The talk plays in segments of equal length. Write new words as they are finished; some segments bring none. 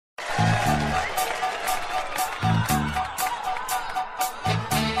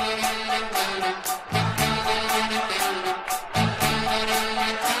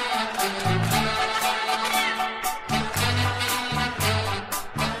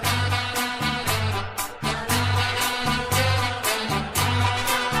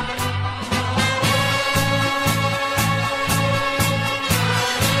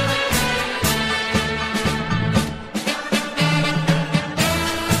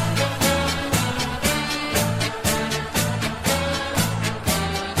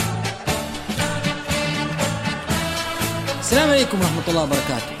السلام عليكم ورحمة الله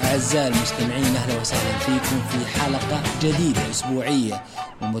وبركاته أعزائي المستمعين، أهلا وسهلا فيكم في حلقة جديدة أسبوعية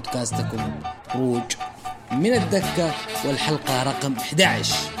من بودكاستكم هروج من الدكة، والحلقة رقم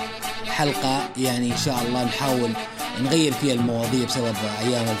 11. حلقة يعني إن شاء الله نحاول نغير فيها المواضيع بسبب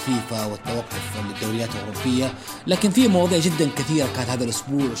أيام الفيفا والتوقف للدوريات الأوروبية، لكن في مواضيع جدا كثيرة كانت هذا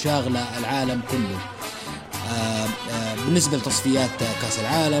الأسبوع شاغلة العالم كله. بالنسبة لتصفيات كأس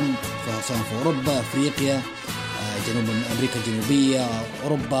العالم سواء في أوروبا، أفريقيا، جنوب أمريكا الجنوبية،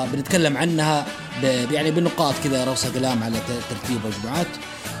 أوروبا، بنتكلم عنها يعني بالنقاط كذا رأس كلام على ترتيب مجموعات.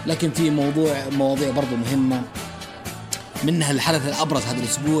 لكن في مواضيع برضو مهمة، منها الحدث الأبرز هذا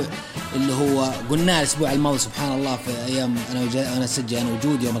الأسبوع اللي هو قلناه الأسبوع الماضي سبحان الله في أيام أنا سجل أنا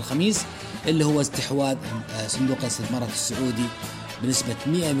وجود يوم الخميس، اللي هو استحواذ صندوق الاستثمارات السعودي بنسبة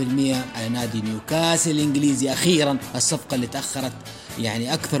 100% على نادي نيوكاسل الإنجليزي. أخيرا الصفقة اللي تأخرت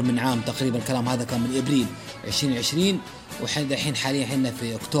يعني أكثر من عام تقريبا، الكلام هذا كان من إبريل 2020 وحين حاليا حنا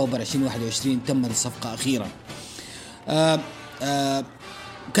في أكتوبر 2021 تمت الصفقة أخيرا.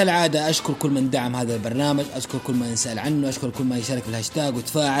 كالعادة أشكر كل من دعم هذا البرنامج، أشكر كل من يسأل عنه، أشكر كل من يشارك في الهاشتاج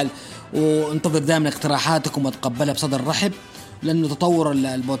وتفاعل، وانتظر دائما اقتراحاتكم وتقبلها بصدر رحب، لأنه تطور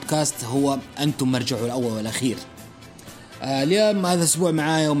البودكاست هو أنتم مرجعوا الأول والأخير. اليوم هذا الأسبوع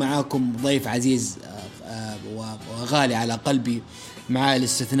معايا ومعاكم ضيف عزيز وغالي على قلبي، معايا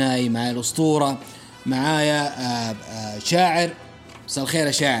الاستثنائي، معايا الأسطورة، معايا شاعر. مساء الخير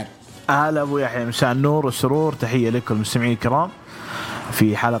يا شاعر. أهلا أبو يحيى، مساء النور والسرور، تحية لكم المستمعين الكرام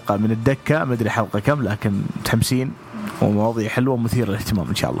في حلقة من الدكة. ما أدري حلقة كم، لكن متحمسين ومواضيع حلوة ومثيرة للاهتمام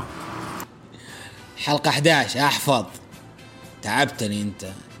إن شاء الله. حلقة 11 أحفظ، تعبتني أنت.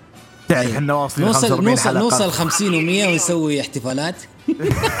 تعرف إحنا واصلين نوصل 50 و100 ونسوي احتفالات.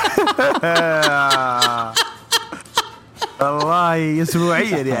 والله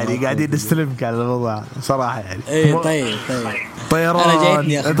أسبوعيا يعني قاعدين نستلمك على الموضوع صراحة يعني. إيه طيب طيران. أنا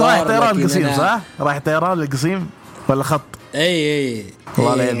جايتني أخبار. رايح طيران قصيم صح؟ رايح طيران القصيم ولا خط؟ اي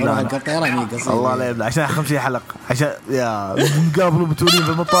الله لا يبلع. الله لا يبلع عشان 50 حلقة، عشان يا نقابلوا بتولين في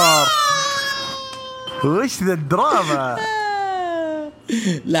المطار. وش ذا الدراما؟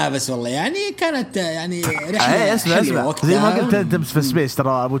 لا بس والله يعني كانت يعني رحلة. اسمع زي ما قلت انت في سبيس،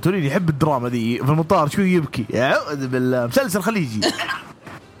 ترى ابو تولين يحب الدراما دي في المطار، شو يبكي يعوذ بالله، مسلسل خليجي.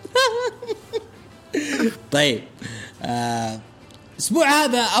 طيب الأسبوع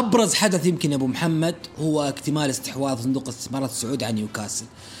هذا أبرز حدث يمكن أبو محمد هو اكتمال استحواذ صندوق الاستثمارات السعودي عن نيوكاسل.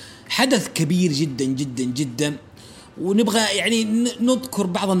 حدث كبير جدا جدا جدا، ونبغى يعني نذكر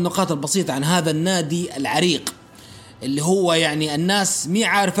بعض النقاط البسيطة عن هذا النادي العريق اللي هو يعني الناس مي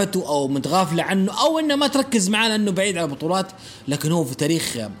عارفته أو متغافلة عنه أو إنه ما تركز معاه لأنه بعيد عن البطولات، لكن هو في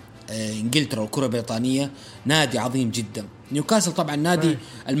تاريخ إنجلترا والكرة البريطانية نادي عظيم جدا. نيوكاسل طبعا نادي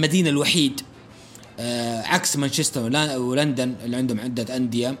المدينة الوحيد عكس مانشستر ولندن اللي عندهم عدة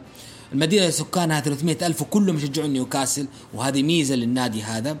أندية. المدينة سكانها 300,000 وكلهم يشجعون نيوكاسل، وهذه ميزة للنادي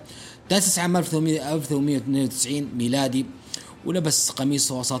هذا. تأسس عام 1892 ميلادي، ولبس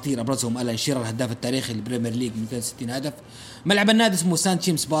قميص واساطير أبرزهم ألان شيرر الهداف التاريخي للبريمير ليج 260 هدف. ملعب النادي اسمه سان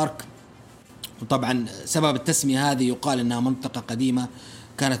تشيمس بارك، وطبعا سبب التسمية هذه يقال أنها منطقة قديمة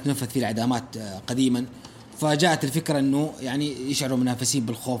كانت تنفذ فيها الإعدامات قديما، فجاءت الفكرة أنه يعني يشعروا منافسين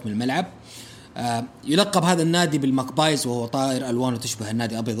بالخوف من الملعب. يلقب هذا النادي بالماكبايز، وهو طائر ألوانه تشبه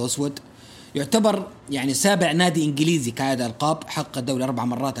النادي أبيض وأسود. يعتبر يعني سابع نادي إنجليزي كعادة ألقاب، حقق الدوري 4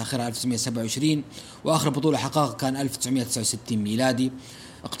 مرات، آخرها 1927، وآخر بطولة حققها كان 1969 ميلادي.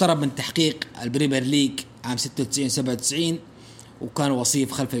 اقترب من تحقيق البريمير ليج عام 96-97، وكان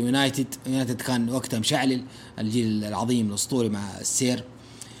وصيف خلف يونايتد كان وقتها مشعل الجيل العظيم الأسطوري مع السير.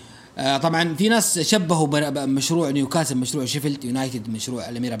 طبعا في ناس شبهوا مشروع نيوكاسل مشروع شيفيلد يونايتد مشروع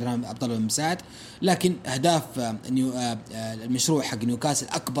الأمير عبد الله بن مساعد، لكن أهداف المشروع حق نيوكاسل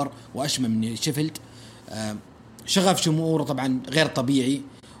أكبر وأشمل من شيفيلد. شغف جمهور طبعا غير طبيعي،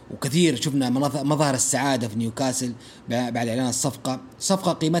 وكثير شفنا مظاهر السعادة في نيوكاسل بعد إعلان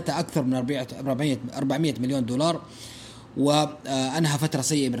صفقة قيمتها أكثر من 400 مليون دولار، وأنهى فترة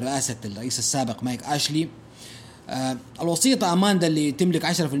سيئة من رئاسة الرئيس السابق مايك آشلي. الوسيطة أماندا اللي تملك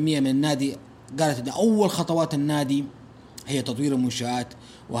 10% من النادي قالت أن أول خطوات النادي هي تطوير المنشآت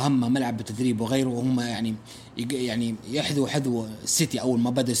وهم ملعب بالتدريب وغيره، وهم يعني يحذو حذو السيتي أول ما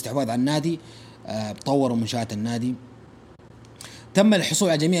بدأ استحواذ على النادي. طوروا منشآت النادي. تم الحصول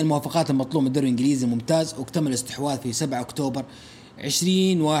على جميع الموافقات المطلوبة من الدوري الإنجليزي الممتاز، واكتمل الاستحواذ في 7 أكتوبر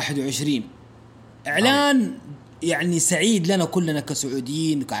 2021. إعلان يعني سعيد لنا كلنا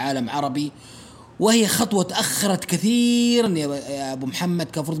كسعوديين كعالم عربي، وهي خطوة تأخرت كثيرا يا أبو محمد.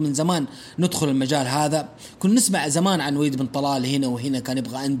 كفرض من زمان ندخل المجال هذا، كنا نسمع زمان عن وليد بن طلال هنا وهنا كان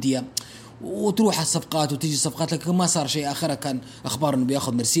يبغى أندية، وتروح الصفقات وتيجي الصفقات، لكن ما صار شيء. آخرها كان أخبار إنه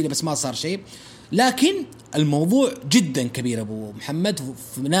بياخذ مرسيلي بس ما صار شيء. لكن الموضوع جدا كبير أبو محمد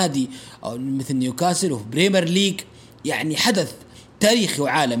في نادي مثل نيوكاسل وفي بريمير ليج، يعني حدث تاريخي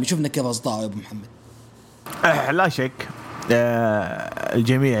وعالمي. شفنا كيف أصدقائه يا أبو محمد. لا شك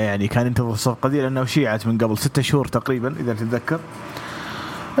الجميع يعني كان ينتظر الصفقة دي لأنه شيعت من قبل 6 شهور تقريبا إذا تتذكر.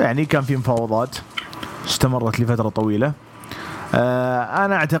 يعني كان في مفاوضات استمرت لفترة طويلة.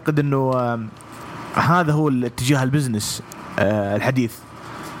 أنا أعتقد أنه هذا هو الاتجاه البزنس الحديث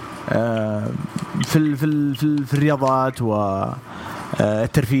في الرياضات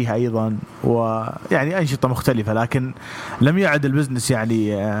والترفيه أيضا، ويعني أنشطة مختلفة. لكن لم يعد البزنس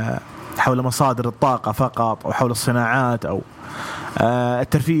يعني حول مصادر الطاقة فقط أو حول الصناعات أو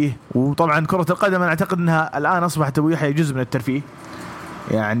الترفيه. وطبعا كرة القدم أنا أعتقد أنها الآن أصبحت أبو يحيى جزء من الترفيه.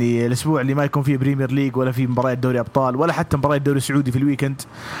 يعني الأسبوع اللي ما يكون فيه بريمير ليج ولا فيه مباريات دوري أبطال ولا حتى مباريات دوري السعودي في الويكند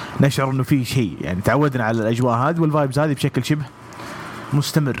نشعر إنه فيه شيء. يعني تعودنا على الأجواء هذه والفايبز هذه بشكل شبه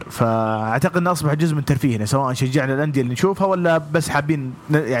مستمر. فأعتقد أنه أصبح جزء من ترفيهنا، سواء شجعنا الأندية اللي نشوفها ولا بس حابين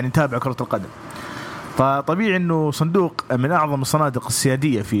يعني نتابع كرة القدم. فطبيعي إنه صندوق من أعظم الصناديق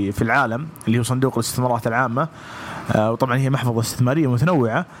السيادية في العالم اللي هو صندوق الاستثمارات العامة، وطبعا هي محفظة استثمارية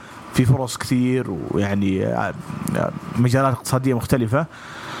متنوعة في فرص كثير ويعني مجالات اقتصادية مختلفة.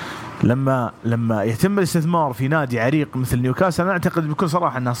 لما يتم الاستثمار في نادي عريق مثل نيوكاسل، أنا أعتقد بكل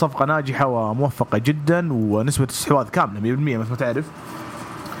صراحة أنها صفقة ناجحة وموفقة جدا ونسبة استحواذ كاملة 100% مثل ما تعرف.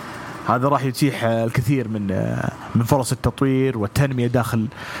 هذا راح يتيح الكثير من فرص التطوير والتنمية داخل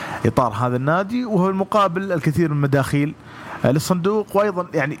إطار هذا النادي، وهو المقابل الكثير من المداخيل للصندوق وأيضا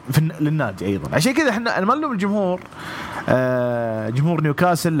يعني للنادي أيضا. عشان كذا احنا نملم الجمهور جمهور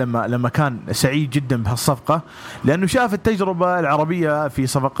نيوكاسل لما كان سعيد جدا بهالصفقة، لأنه شاف التجربة العربية في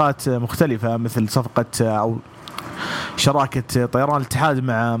صفقات مختلفة مثل صفقة أو شراكة طيران الاتحاد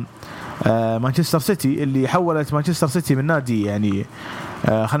مع مانشستر سيتي، اللي حولت مانشستر سيتي من نادي يعني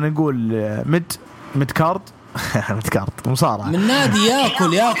خلينا نقول ميد كارد مصارعة، من نادي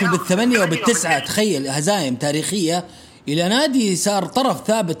ياكل بالثمانية وبالتسعة، تخيل هزايم تاريخية، إلى نادي صار طرف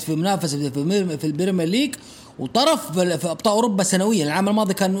ثابت في منافسة في البريمير ليج وطرف في أبطال أوروبا سنويا. العام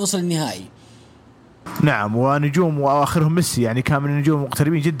الماضي كان وصل النهائي. نعم، ونجوم وآخرهم ميسي يعني كان من النجوم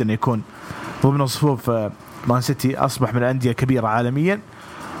مقتربين جدا يكون ضمن صفوف مان سيتي. أصبح من الأندية كبيرة عالميا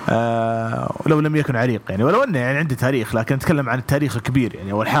ولو لم يكن عريق يعني، ولو أنه يعني عنده تاريخ، لكن نتكلم عن التاريخ الكبير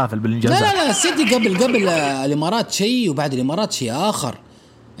يعني والحافل بالإنجازات. لا السيتي قبل الإمارات شيء وبعد الإمارات شيء آخر.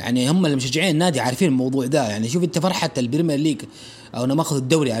 يعني هم اللي مشجعين النادي عارفين الموضوع ده. يعني شوف انت فرحة البريمير ليج او انا ماخذ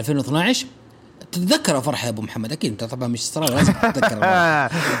الدوري 2012، تتذكر فرحة يا ابو محمد؟ اكيد انت طبعا مش صراحة لازم تتذكر.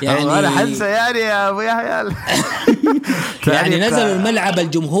 يعني انا حنسى يعني يا ابو يحيى يعني نزلوا الملعب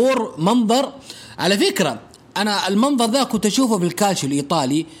الجمهور منظر. على فكرة انا المنظر ذا كنت اشوفه بالكالشيو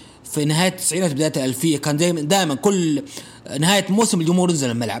الايطالي في نهاية التسعينات بداية الألفية. كان دائما كل نهاية موسم الجمهور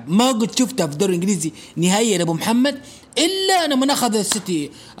ينزل الملعب. ما قد شفتها في الدوري الإنجليزي نهائيا أبو محمد إلا أنا من أخذ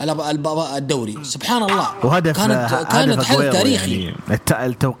السيتي الدوري. سبحان الله. وهدف كانت حدث تاريخي يعني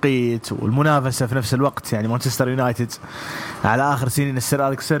التوقيت والمنافسة في نفس الوقت. يعني مانشستر يونايتد على آخر سنين السير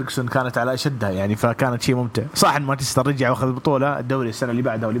أليكس فيرغسون كانت على أشدها يعني، فكانت شيء ممتع. صح إن مانشستر رجع وأخذ البطولة الدوري السنة اللي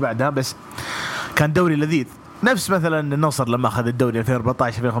بعدها واللي بعدها، بس كان دوري لذيذ. نفس مثلا النصر لما أخذ الدوري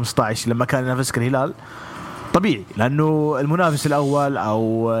 2014-2015 لما كان ينافسك الهلال، طبيعي لأنه المنافس الأول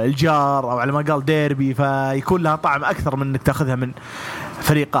أو الجار أو على ما قال ديربي، فيكون لها طعم أكثر من أنك تأخذها من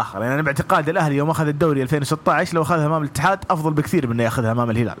فريق آخر. يعني أنا باعتقاد الأهلي يوم أخذ الدوري 2016 لو أخذها أمام الاتحاد أفضل بكثير من أنه يأخذها أمام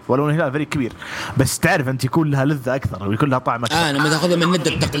الهلال، ولو الهلال فريق كبير، بس تعرف أنت يكون لها لذة أكثر ويكون لها طعم أكثر. أنا ما تأخذها من ند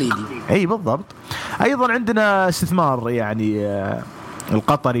التقليدي. أي بالضبط. أيضا عندنا استثمار يعني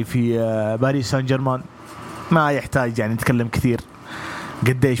القطري في باريس سان جيرمان، ما يحتاج يعني نتكلم كثير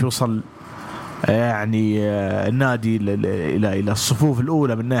قديش وصل يعني النادي إلى الصفوف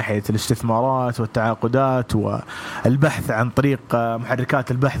الأولى من ناحية الاستثمارات والتعاقدات والبحث عن طريق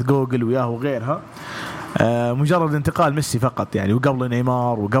محركات البحث جوجل وياه وغيرها. مجرد انتقال ميسي فقط يعني، وقبله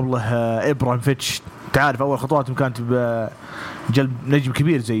نيمار وقبله إبراهيموفيتش. تعرف أول خطواتهم كانت بجلب نجم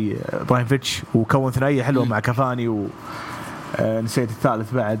كبير زي إبراهيموفيتش، وكون ثنائية حلوة مع كافاني نسيت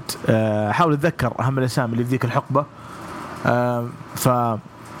الثالث بعد. حاول أتذكر أهم الأسامي اللي في ذيك الحقبة.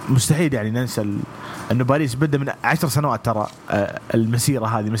 فمستحيل يعني ننسى أنه باريس بدأ من 10 سنوات ترى المسيرة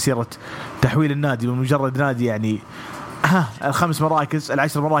هذه، مسيرة تحويل النادي من مجرد نادي يعني الخمس مراكز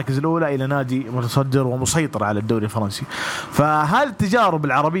 10 مراكز الأولى إلى نادي متصدر ومسيطر على الدوري الفرنسي. فهذه التجارب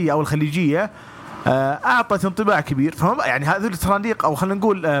العربية أو الخليجية أعطت انطباع كبير. يعني هذه الصناديق أو خلينا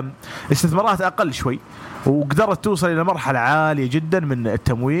نقول استثمارات أقل شوي، وقدرت توصل إلى مرحلة عالية جدا من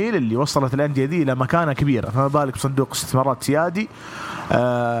التمويل اللي وصلت الأندية ذي إلى مكانة كبيرة. فما بالك بصندوق استثمارات سيادي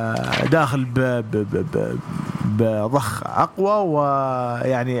داخل بضخ أقوى،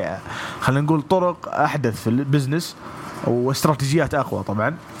 ويعني خلينا نقول طرق أحدث في البزنس واستراتيجيات أقوى.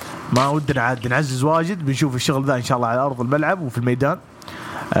 طبعا ما ودنا عاد نعزز واجد، بنشوف الشغل ذا إن شاء الله على أرض الملعب وفي الميدان.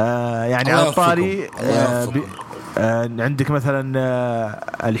 يعني على الطاري عندك مثلا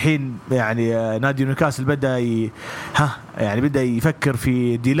الحين يعني نادي نيوكاسل بدأ بدأ يفكر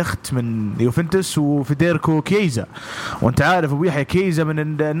في ديلخت من يوفنتوس وفيديركو كيزا، وانت عارف ابو يحيى كيزا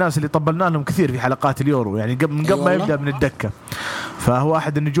من الناس اللي طبلنا لهم كثير في حلقات اليورو، يعني من قبل ما يبدأ من الدكة، فهو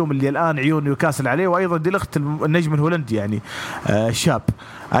احد النجوم اللي الان عيون نيوكاسل عليه. وايضا ديلخت النجم الهولندي يعني الشاب.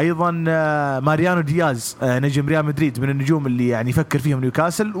 ايضا ماريانو دياز نجم ريال مدريد من النجوم اللي يعني يفكر فيهم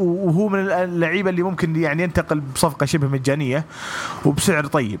نيوكاسل، وهو من اللعيبه اللي ممكن يعني ينتقل بصفقه شبه مجانيه وبسعر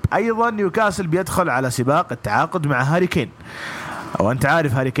طيب. ايضا نيوكاسل بيدخل على سباق التعاقد مع هاري كين، وانت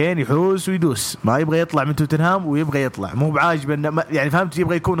عارف هاري كين يحوس ويدوس، ما يبغى يطلع من توتنهام ويبغى يطلع، مو بعاجب يعني فهمت،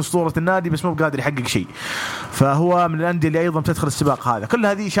 يبغى يكون اسطوره النادي بس مو قادر يحقق شيء. فهو من الانديه اللي ايضا بتدخل السباق هذا. كل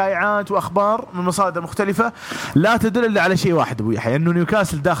هذه شائعات واخبار من مصادر مختلفه لا تدل الا على شيء واحد ابو يحيى، انه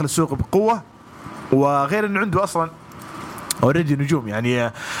نيوكاسل داخل السوق بقوه، وغير انه عنده اصلا اوريدي نجوم.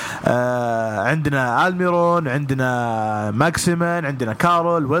 يعني عندنا الميرون، عندنا ماكسيمان، عندنا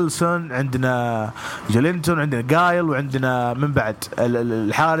كارول ويلسون، عندنا جولينتون، عندنا جايل، وعندنا من بعد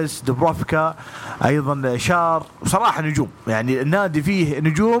الحارس دوبروفيكا، ايضا شار. بصراحه نجوم، يعني النادي فيه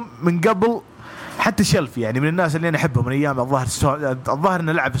نجوم من قبل حتى شلف، يعني من الناس اللي انا احبهم من ايام الظاهر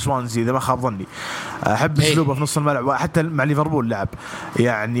انه لعب في سوانزي اذا ما خاب ظني، احب اسلوبه في نص الملعب، حتى مع ليفربول لعب،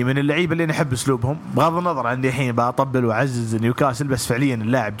 يعني من اللعيبه اللي انا احب اسلوبهم، بغض النظر عندي الحين بطبل واعزز نيوكاسل، بس فعليا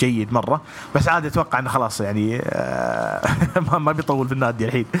اللاعب جيد مره، بس عاد اتوقع انه خلاص يعني ما بيطول في النادي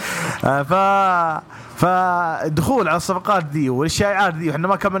الحين. فالدخول على الصفقات دي والشائعات دي احنا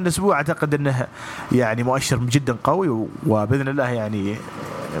ما كملنا اسبوع، اعتقد انه يعني مؤشر جدا قوي، وباذن الله يعني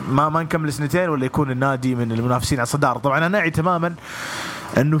ما نكمل سنتين ولا يكون النادي من المنافسين على الصدارة. طبعا انا ناعي تماما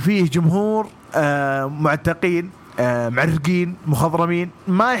انه فيه جمهور معتقين معرقين مخضرمين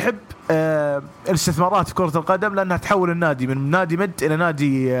ما يحب الاستثمارات في كرة القدم، لأنها تحول النادي من نادي مد إلى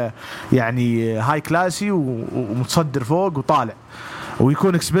نادي يعني هاي كلاسي ومتصدر فوق وطالع،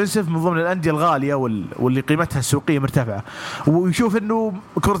 ويكون اكسبنسيف من ضمن الأندية الغالية واللي قيمتها السوقية مرتفعة، ويشوف إنه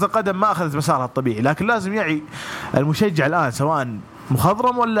كرة القدم ما أخذت مسارها الطبيعي. لكن لازم يعي المشجع الآن سواء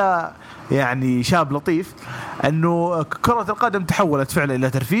مخضرم ولا يعني شاب لطيف أنه كرة القدم تحولت فعلا إلى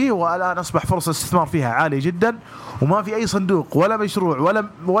ترفيه، والآن أصبح فرصة استثمار فيها عالية جدا، وما في أي صندوق ولا مشروع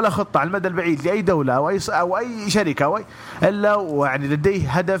ولا خطة على المدى البعيد لأي دولة أو أي شركة إلا ويعني لديه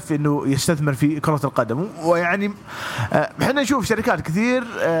هدف أنه يستثمر في كرة القدم. ويعني احنا نشوف شركات كثير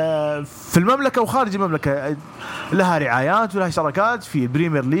في المملكة وخارج المملكة لها رعايات ولها شراكات في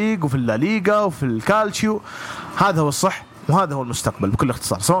البريمير ليج وفي الليغا وفي الكالتشيو. هذا هو الصح وهذا هو المستقبل بكل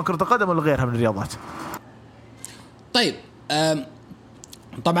اختصار، سواء كرة القدم ولا غيرها من الرياضات. طيب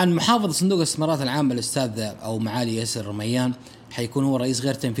طبعا محافظ صندوق الاستثمارات العامة الأستاذ أو معالي ياسر رميان حيكون هو رئيس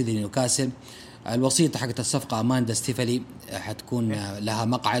غير تنفيذي لنيوكاسل. الوسيطة حقت الصفقة أماندا ستيفلي حتكون لها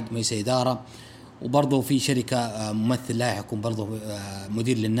مقعد مجلس إدارة، وبرضه في شركة ممثل لها حيكون برضه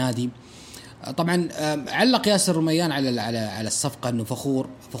مدير للنادي. طبعا علق ياسر رميان على الصفقة أنه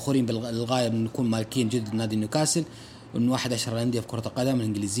فخورين بالغاية من نكون مالكين جد نادي نيوكاسل، وأنه واحد أشهر الأندية في كرة القدم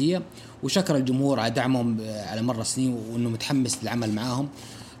الإنجليزية، وشكر الجمهور على دعمهم على مر السنين وأنه متحمس للعمل معاهم.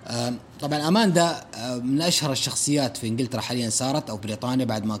 طبعا أماندا من أشهر الشخصيات في إنجلترا حاليا صارت أو بريطانيا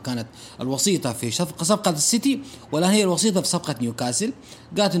بعد ما كانت الوسيطة في صفقة السيتي، والآن هي الوسيطة في صفقة نيوكاسل.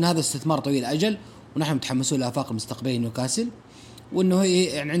 قالت أن هذا استثمار طويل الأجل ونحن متحمسون لآفاق المستقبلية نيوكاسل، وأنه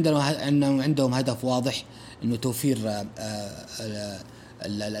يعني عندهم هدف واضح أنه توفير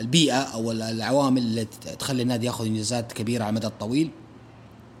البيئة أو العوامل اللي تخلي النادي يأخذ إنجازات كبيرة على المدى الطويل.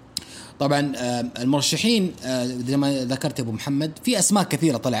 طبعا المرشحين زي ما ذكرت أبو محمد في أسماء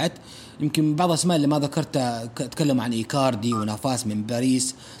كثيرة طلعت، يمكن بعض الأسماء اللي ما ذكرتها تكلموا عن إيكاردي ونافاس من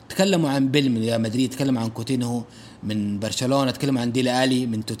باريس، تكلموا عن بيل من ريال مدريد، تكلموا عن كوتينهو من برشلونة، تكلموا عن ديلا آلي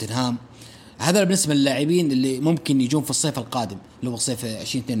من توتنهام. هذا بالنسبة للاعبين اللي ممكن يجون في الصيف القادم اللي هو الصيف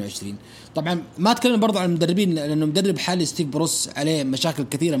 2022. طبعا ما تكلم برضو عن المدربين لأنه مدرب حالي ستيف بروس عليه مشاكل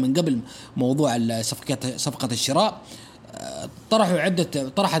كثيرة من قبل موضوع صفقة الشراء.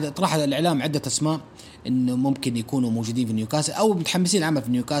 طرح الإعلام عدة أسماء إنه ممكن يكونوا موجودين في نيوكاسل أو متحمسين العمل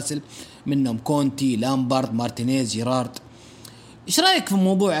في نيوكاسل، منهم كونتي، لامبارد، مارتينيز، جيرارد. إيش رأيك في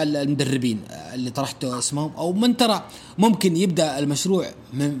موضوع المدربين اللي طرحته اسمهم، أو من ترى ممكن يبدأ المشروع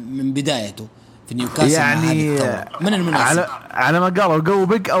من بدايته؟ في نيوكاسل يعني من المناسب على ما قالوا جو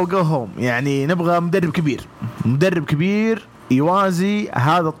بيج او جو هوم، يعني نبغى مدرب كبير يوازي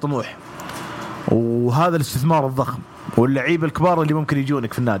هذا الطموح وهذا الاستثمار الضخم واللعيبه الكبار اللي ممكن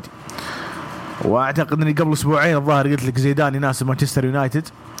يجونك في النادي. واعتقد اني قبل اسبوعين الظاهر قلت لك زيدان يناسب مانشستر يونايتد.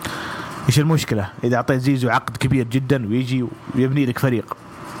 ايش المشكله اذا اعطيت زيزو عقد كبير جدا ويجي ويبني لك فريق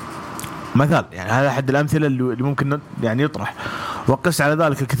مثال؟ يعني هذا احد الامثله اللي ممكن يعني يطرح. وقس على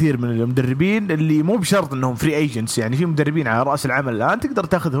ذلك الكثير من المدربين اللي مو بشرط انهم فري ايجنتس، يعني في مدربين على راس العمل الان تقدر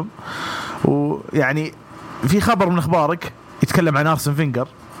تاخذهم. ويعني في خبر من اخبارك يتكلم عن ارسن فينجر،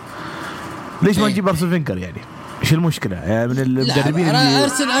 ليش ما نجيب ارسن فينجر؟ يعني ايش المشكله؟ يعني من المدربين اللي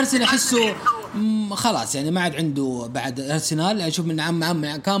ارسنال احسه خلاص يعني ما عاد عنده بعد ارسنال. اشوف من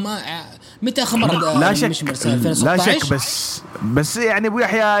عام كام متى اخر مره لا شك 2016 لا شك بس يعني ابو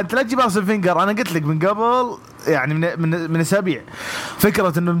يحيى انت لا تجيب ارسن فينجر. انا قلت لك من قبل يعني من اسابيع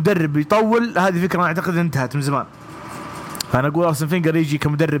فكره انه المدرب يطول، هذه فكره انا اعتقد انتهت من زمان. فانا اقول ارسن فينجر يجي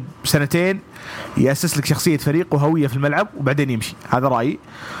كمدرب سنتين ياسس لك شخصيه فريق وهويه في الملعب وبعدين يمشي، هذا رايي.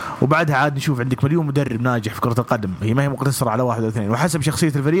 وبعدها عاد نشوف عندك مليون مدرب ناجح في كرة القدم، هي ما هي مقتصرة على واحد أو اثنين، وحسب شخصية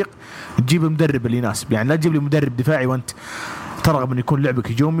الفريق تجيب المدرب اللي يناسب. يعني لا تجيب لي مدرب دفاعي وانت ترغب أن يكون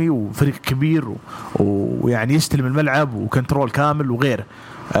لعبك هجومي وفريق كبير ويعني يستلم الملعب وكنترول كامل وغيره.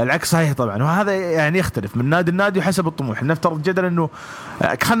 العكس صحيح طبعا، وهذا يعني يختلف من نادي لنادي وحسب الطموح. نفترض جدا انه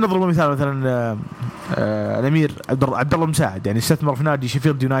خلينا نضرب مثلا الامير عبد الله المساعد يعني استثمر في نادي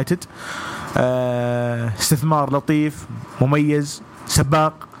شيفيلد يونايتد، استثمار لطيف مميز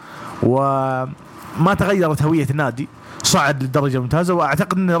سباق، وما تغيرت هوية النادي، صعد للدرجة الممتازة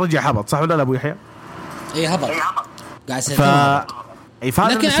واعتقد انه رجع هبط. صح ولا لا ابو يحيى؟ اي هبط قاعد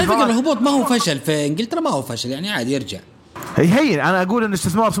لكن على فكرة الهبوط ما هو فشل في انجلترا، ما هو فشل يعني عادي يرجع. هي انا اقول ان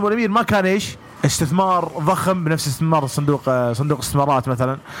استثمار سمو الامير ما كان ايش استثمار ضخم بنفس استثمار صندوق استثمارات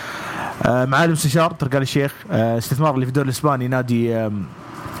مثلا. معالي المستشار ترقال الشيخ استثمار اللي في الدوري الاسباني نادي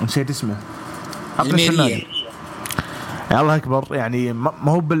نسيت اسمه الميرية، الله اكبر. يعني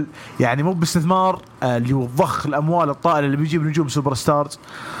ما هو يعني مو باستثمار اللي هو ضخ الاموال الطائله اللي بيجيب نجوم سوبر ستارز.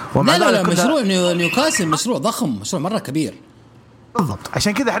 لا مشروع نيوكاسل مشروع ضخم، مشروع مره كبير بالضبط.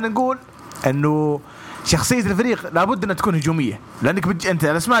 عشان كذا احنا نقول انه شخصيه الفريق لابد انها تكون هجوميه، لانك انت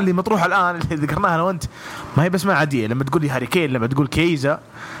الاسماء اللي مطروحه الان اللي ذكرناها انا وانت ما هي باسماء عاديه. لما تقول لي هاري كين، لما تقول كيزا،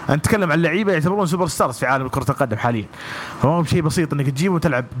 انت تتكلم عن لعيبه يعتبرون سوبر ستارز في عالم كره القدم حاليا. فما هو شيء بسيط انك تجيبه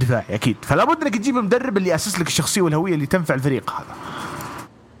وتلعب دفاعي اكيد. فلا بد انك تجيب المدرب اللي ياسس لك الشخصيه والهويه اللي تنفع الفريق هذا.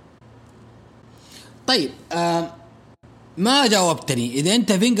 طيب ما جاوبتني. اذا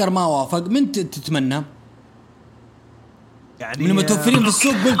انت فينجر ما وافق، من تتمنى يعني من المتوفرين في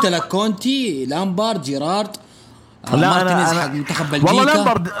السوق؟ قلت لك كونتي، لامبارد، جيرارد، مارتينيز حق منتخب بلجيكا.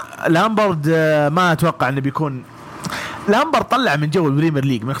 والله لامبارد ما اتوقع انه بيكون. لامبارد طلع من جو البريمير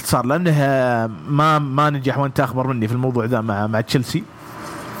ليج من اختصار، لانه ما نجح، وانت اخبر مني في الموضوع ذا مع تشيلسي.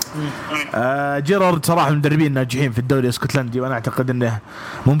 جيرارد صراحه من المدربين الناجحين في الدوري الاسكتلندي، وانا اعتقد انه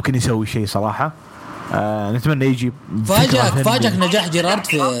ممكن يسوي شيء صراحه. نتمنى يجي. فاجأك نجاح جيرارد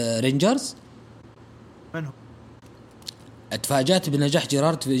في رينجرز؟ من هو؟ اتفاجأت بنجاح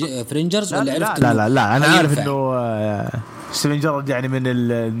جيرارد في رينجرز ولا عرفت؟ لا انا عارف انه ستيفن جيرارد يعني من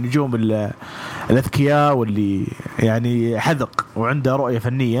النجوم الاذكياء واللي يعني حذق وعنده رؤيه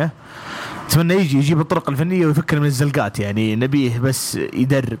فنيه. اتمنى يجيب الطرق الفنيه ويفكر من الزلقات. يعني نبيه بس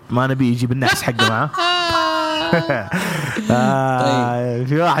يدرب، ما نبيه يجيب النحس حقه معه.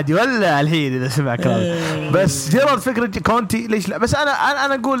 في واحد يولع الحين اذا سمع كلام. بس جيرارد فكره كونتي ليش لا. بس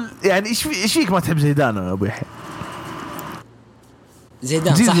انا اقول يعني ايش فيك ما تحب زيدان يا ابو يحيى؟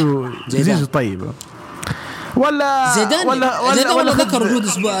 زيدان صح. زيزو طيب ولا زيدان ولا ذكر وجود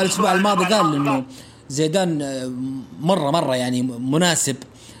الاسبوع الماضي قال انه زيدان مره يعني مناسب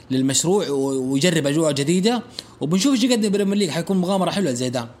للمشروع ويجرب اجواء جديده، وبنشوف ايش يقدم بالبريمير ليج. حيكون مغامره حلوه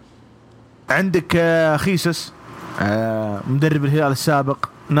لزيدان. عندك خيسوس مدرب الهلال السابق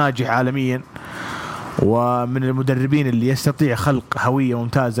ناجح عالميا، ومن المدربين اللي يستطيع خلق هوية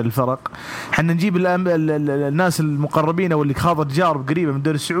ممتازة للفرق. حنا نجيب الناس المقربين واللي خاضوا تجارب قريبة من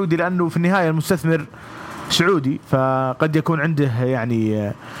الدوري السعودي، لأنه في النهاية المستثمر سعودي، فقد يكون عنده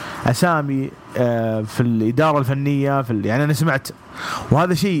يعني أسامي في الإدارة الفنية يعني أنا سمعت،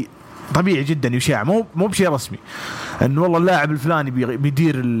 وهذا شيء طبيعي جدا يشاع، مو بشيء رسمي، أنه والله اللاعب الفلاني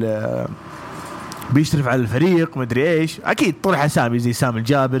بيدير بيشرف على الفريق مدري ايش. اكيد طرح اسامي زي سام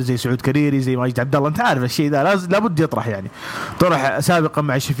الجابر، زي سعود كريري، زي ماجد عبد الله. انت عارف الشيء ذا لابد يطرح. يعني طرح سابقا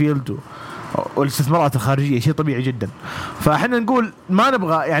مع شيفيلد والاستثمارات الخارجيه شيء طبيعي جدا. فاحنا نقول ما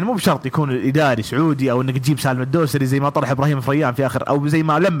نبغى يعني مو بشرط يكون الاداري سعودي او انك تجيب سالم الدوسري زي ما طرح ابراهيم فريان في اخر، او زي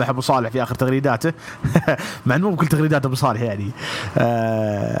ما لمح ابو صالح في اخر تغريداته مع انه مو بكل تغريدات ابو صالح يعني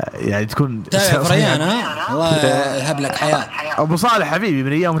يعني تكون فريان الله يهب لك حياه. ابو صالح حبيبي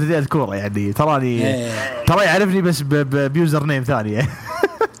من ايام منتديات كوره يعني تراني ترى يعرفني بس بيوزر نيم ثاني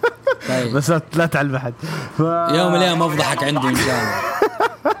طيب. بس لا تعلم احد يوم الايام افضحك عندي ان شاء الله.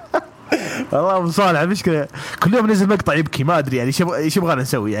 والله ابو صالح مشكله كل يوم نزل مقطع يبكي ما ادري يعني ايش يبغانا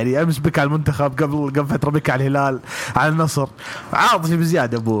نسوي يعني. امس بكى على المنتخب قبل فتره بكى على الهلال على النصر عاطفي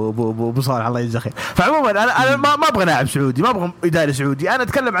بزياده ابو صالح الله يجزاه خير. فعموما انا ما ابغى لاعب سعودي ما ابغى اداري سعودي. انا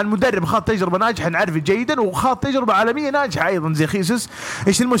اتكلم عن مدرب خاض تجربه ناجحه نعرفه جيدا وخاض تجربه عالميه ناجحه ايضا زي خيسوس.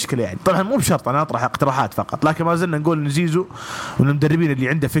 ايش المشكله يعني؟ طبعا مو بشرط انا اطرح اقتراحات فقط لكن ما زلنا نقول نزيزو من المدربين اللي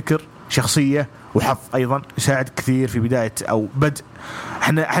عنده فكر شخصيه وحظ ايضا يساعد كثير في بدايه او بدء.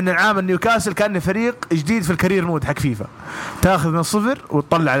 احنا نعامل نيوكاسل كأنه فريق جديد في الكارير مود حق فيفا تاخذ من الصفر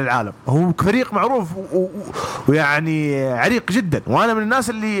وتطلع على العالم. هو فريق معروف ويعني عريق جدا وانا من الناس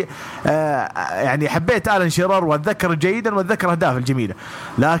اللي يعني حبيت آلان شيرر واتذكر جيدا واتذكر اهدافه الجميله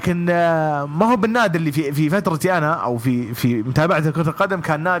لكن ما هو بالنادي اللي في فترتي انا او في متابعه كرة القدم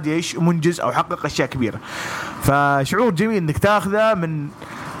كان نادي ايش منجز او حقق اشياء كبيره. فشعور جميل انك تاخذه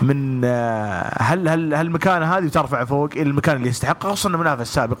من هالمكان هذه وترفع فوق الى المكان اللي يستحقه خصوصا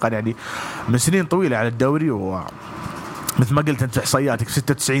منافس سابقا يعني من سنين طويله على الدوري. ومثل ما قلت انت في احصائياتك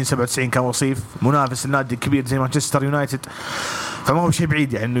 96 97 كان وصيف منافس النادي الكبير زي مانشستر يونايتد فما هو شيء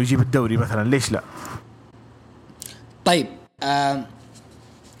بعيد يعني انه يجيب الدوري مثلا ليش لا. طيب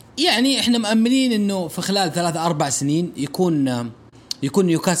يعني احنا مأملين انه في خلال 3-4 سنين يكون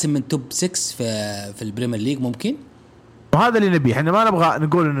نيوكاسل من توب 6 في البريمير ليج ممكن. وهذا اللي نبي. احنا ما نبغى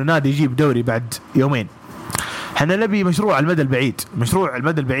نقول انه نادي يجيب دوري بعد يومين. احنا نبي مشروع على المدى البعيد. مشروع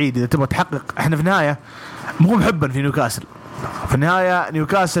المدى البعيد اذا تبغى تحقق احنا في النهايه مو محبا في نيوكاسل. في النهايه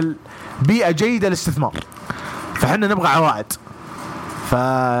نيوكاسل بيئه جيده للاستثمار فاحنا نبغى عوائد.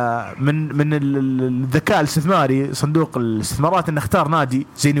 فمن الذكاء الاستثماري صندوق الاستثمارات ان نختار نادي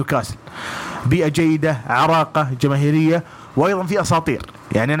زي نيوكاسل بيئه جيده عراقه جماهيريه وايضا في اساطير.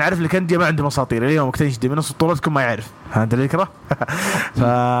 يعني انا اعرف لك انديه ما عندهم اساطير اليوم مكتنش من نص بطولتكم ما يعرف هذا الفكره. ف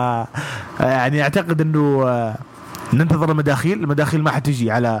يعني اعتقد انه ننتظر المداخيل ما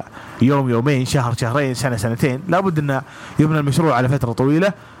حتجي على يوم يومين شهر شهرين سنه سنتين. لابد ان يبنى المشروع على فتره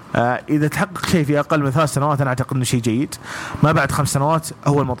طويله. اذا تحقق شيء في اقل من 3 سنوات انا اعتقد انه شيء جيد. ما بعد 5 سنوات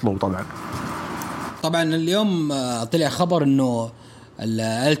هو المطلوب. طبعا اليوم طلع خبر انه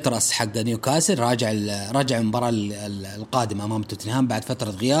الالتراس حق نيوكاسل راجع المباراة القادمة امام توتنهام بعد فترة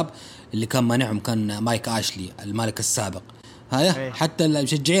غياب اللي كان مانعهم كان مايك اشلي المالك السابق هذا. حتى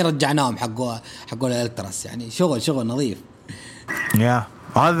المشجعين رجعناهم حقوا الالتراس يعني شغل نظيف. يا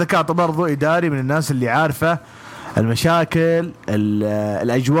وهذا ذكاء برضو اداري من الناس اللي عارفة المشاكل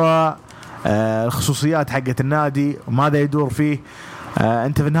الاجواء الخصوصيات حقت النادي وماذا يدور فيه.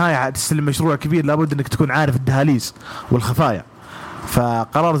 انت في النهاية تستلم مشروع كبير لابد انك تكون عارف الدهاليز والخفايا.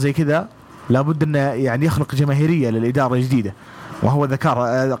 فقرار زي كذا لابد انه يعني يخلق جماهيريه للاداره الجديده وهو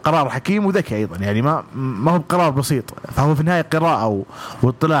قرار حكيم وذكي ايضا يعني ما هو قرار بسيط. فهو في النهايه قراءه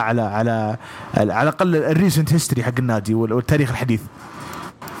واطلاع على الاقل الريسنت هيستوري حق النادي والتاريخ الحديث.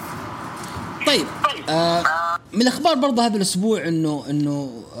 طيب من الاخبار برضه هذا الاسبوع انه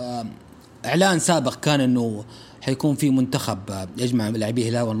اعلان سابق كان انه حيكون في منتخب يجمع لاعبي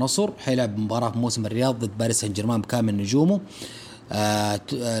الهلال والنصر حيلعب مباراه في موسم الرياض ضد باريس سان جيرمان بكامل نجومه.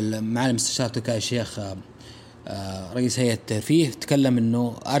 معالي مستشار تركي الشيخ رئيس هيئة الترفيه تكلم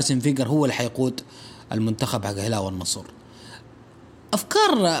انه ارسن فينجر هو اللي حيقود المنتخب حق الهلال والنصر.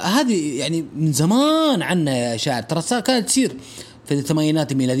 افكار هذه يعني من زمان عنا يا شاعر ترى كانت تصير في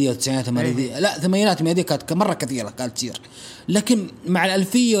الثمانينات الميلادية والتسعينات الميلادية. لا الثمانينات الميلادية كانت مرة كثيرة كانت تصير لكن مع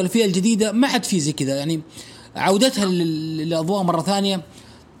الألفية والألفية الجديدة ما عاد في زي كذا يعني عودتها للأضواء مرة ثانية.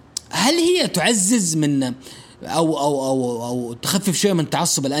 هل هي تعزز من أو تخفف شوية من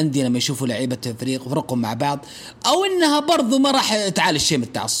تعصب الأندية لما يشوفوا لعيبة فرقهم مع بعض أو إنها برضو ما راح تعالج شيء من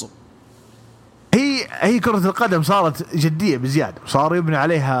التعصب؟ هي كرة القدم صارت جدية بزيادة صار يبني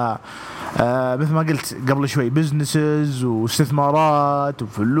عليها مثل ما قلت قبل شوي بزنسز واستثمارات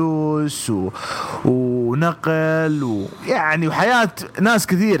وفلوس ونقل ويعني وحياة ناس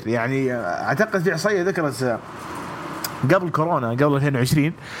كثير. يعني أعتقد في إحصائية ذكرت قبل كورونا قبل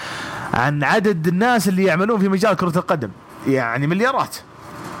 2020 عن عدد الناس اللي يعملون في مجال كرة القدم يعني مليارات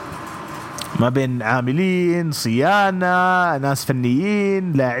ما بين عاملين صيانة ناس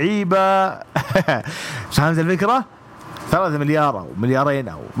فنيين لعيبة فهمت الفكرة؟ 3 مليار أو مليارين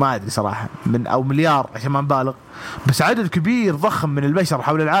أو ما أدري صراحة أو مليار عشان ما نبالغ، بس عدد كبير ضخم من البشر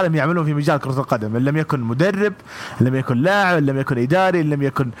حول العالم يعملون في مجال كرة القدم، إن لم يكن مدرب، إن لم يكن لاعب، إن لم يكن إداري، إن لم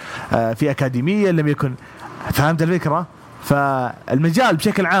يكن في أكاديمية، إن لم يكن، فهمت الفكرة؟ فالمجال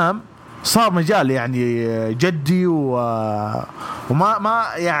بشكل عام صار مجال يعني جدي وما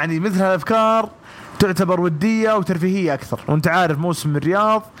يعني مثل الأفكار تعتبر ودية وترفيهية أكثر. وأنت عارف موسم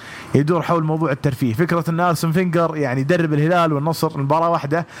الرياض يدور حول موضوع الترفيه. فكرة أن أرسن فينجر يعني يدرب الهلال والنصر مباراة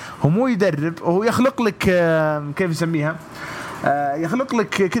واحدة، هو مو يدرب، هو يخلق لك كيف يسميها، يخلق لك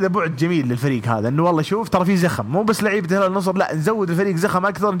كذا بعد جميل للفريق هذا، انه والله شوف ترى في زخم، مو بس لعيبه الهلال النصر، لا نزود الفريق زخم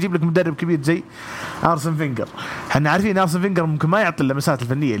اكثر، نجيب لك مدرب كبير زي ارسن فينجر. احنا عارفين ارسن فينجر ممكن ما يعطي اللمسات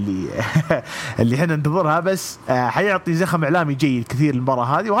الفنيه اللي احنا ننتظرها، بس حيعطي زخم اعلامي جيد كثير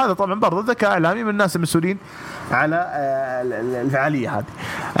للمباراه هذه، وهذا طبعا برضه ذكاء اعلامي من الناس المسؤولين على الفعاليه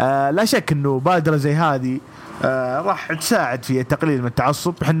هذه. لا شك انه بادره زي هذه راح تساعد في التقليل من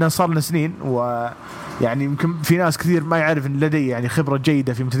التعصب. احنا صار لنا سنين، ويعني يمكن في ناس كثير ما يعرف ان لدي يعني خبره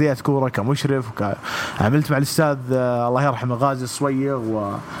جيده في منتديات كوره كمشرف، عملت مع الاستاذ الله يرحمه غازي الصويغ،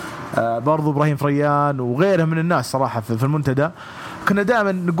 وبرضه ابراهيم فريان وغيره من الناس صراحه في المنتدى. كنا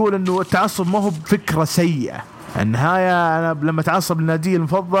دائما نقول انه التعصب ما هو بفكره سيئه، النهايه انا لما اتعصب للنادي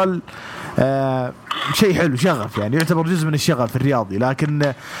المفضل شيء حلو، شغف يعني، يعتبر جزء من الشغف الرياضي.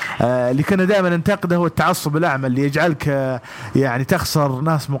 لكن اللي كنا دائما ننتقده هو التعصب الأعمى اللي يجعلك يعني تخسر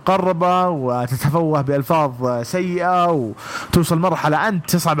ناس مقربة وتتفوه بألفاظ سيئة، وتوصل مرحلة أنت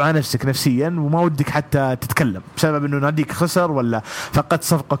تصعب على نفسك نفسيا وما ودك حتى تتكلم بسبب أنه ناديك خسر، ولا فقدت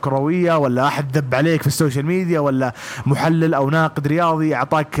صفقة كروية، ولا أحد ذب عليك في السوشيال ميديا، ولا محلل أو ناقد رياضي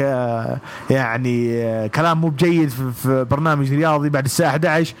أعطاك يعني كلام مو بجيد في برنامج رياضي بعد الساعة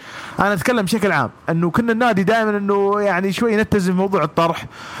 11. أنا أتكلم بشكل عام أنه كنا النادي دائما أنه يعني شوي نتزم موضوع الطرح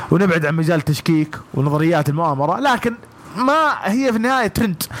ونبعد عن مجال التشكيك ونظريات المؤامرة، لكن ما هي في النهاية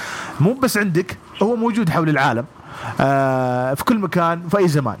ترند مو بس عندك، هو موجود حول العالم في كل مكان في أي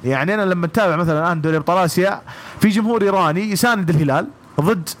زمان. يعني أنا لما أتابع مثلا الآن دوري أبطال آسيا في جمهور إيراني يساند الهلال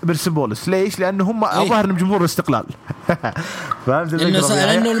ضد برسبولس، ليش؟ لأنه هم ظاهر من جمهور الاستقلال. فهمت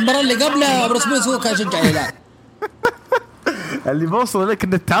لأنه المرة اللي قبلها برسبولس هو كان يشجع الهلال. اللي بوصل لك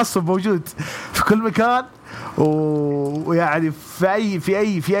ان التعصب موجود في كل مكان، ويعني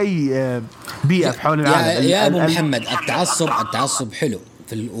في اي بيئه حول العالم. يا ابو محمد التعصب حلو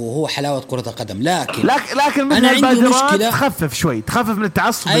وهو حلاوه كره القدم، لكن انا عندي مشكله، تخفف من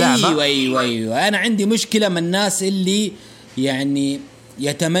التعصب. ايوه انا عندي مشكله من الناس اللي يعني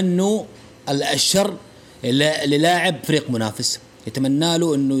يتمنوا الشر للاعب فريق منافس، يتمنى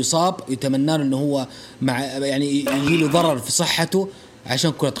له انه يصاب، يتمنى له انه هو يعني يجي له ضرر في صحته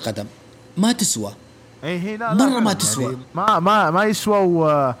عشان كرة قدم. ما تسوى، مرة ما تسوى، يعني ما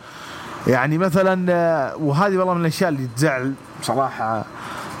يسوى. يعني مثلا وهذه والله من الاشياء اللي تزعل بصراحة.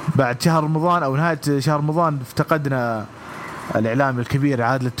 بعد شهر رمضان او نهاية شهر رمضان افتقدنا الاعلامي الكبير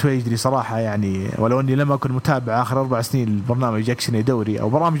عادل التويجري صراحة، يعني ولو اني لم اكن متابع اخر 4 سنين البرنامج اكشن دوري او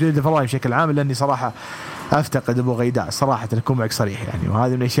برامج جديدة الفضائي بشكل عام، لاني صراحة افتقد ابو غيداء صراحه، اكون معك صريح يعني.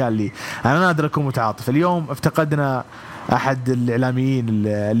 وهذه من الاشياء اللي انا نادر اكون متعاطف. اليوم افتقدنا احد الاعلاميين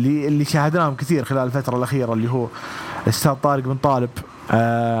اللي شاهدناهم كثير خلال الفتره الاخيره، اللي هو الاستاذ طارق بن طالب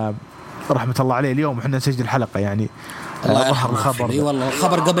رحمه الله عليه. اليوم احنا نسجل الحلقه يعني ظهر الخبر، اي والله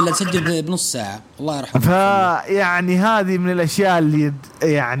الخبر قبل لا نسجل بنص ساعه، الله يرحمه. فيعني هذه من الاشياء اللي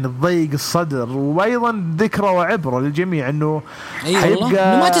يعني تضيق الصدر، وايضا ذكرى وعبره للجميع انه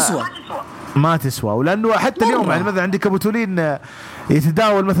حيبقى ما تسوى. ولانه حتى اليوم يعني مثلا عندك ابو تولين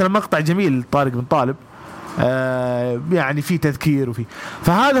يتداول مثلا مقطع جميل طارق بن طالب يعني في تذكير وفي،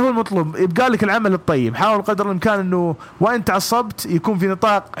 فهذا هو المطلوب. يبقى لك العمل الطيب، حاول قدر الامكان انه وانت عصبت يكون في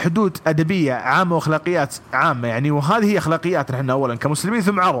نطاق حدود ادبيه عامه واخلاقيات عامه يعني، وهذه هي اخلاقيات نحن اولا كمسلمين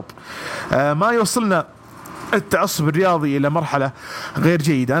ثم عرب. ما يوصلنا التعصب الرياضي إلى مرحلة غير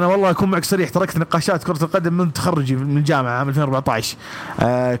جيدة. أنا والله أكون معك صريح، تركت نقاشات كرة القدم من تخرجي من الجامعة عام 2014.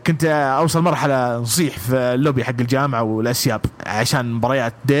 كنت أوصل مرحلة نصيح في اللوبي حق الجامعة والأسياب عشان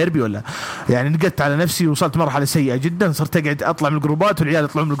مباريات ديربي، ولا يعني نقدت على نفسي، وصلت مرحلة سيئة جدا. صرت أقعد أطلع من الجروبات والعيال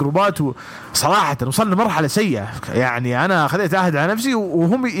يطلعون من الجروبات، وصراحة وصلنا مرحلة سيئة يعني. أنا خذيت عهد على نفسي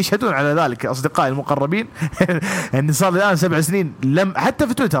وهم يشهدون على ذلك أصدقائي المقربين أني صار الآن 7 سنين لم حتى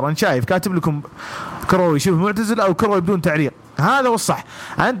في تويتر أنا شايف كاتب لكم كروي شوف بمعتزل أو كرة بدون تعريق. هذا هو الصح.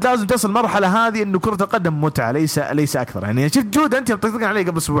 أنت لازم تصل المرحلة هذه إنه كرة القدم متعة ليس أكثر. يعني شفت جود أنت بتطلق عليه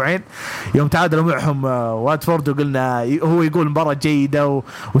قبل أسبوعين يوم تعادلوا معهم واتفورد وقلنا هو يقول مباراة جيدة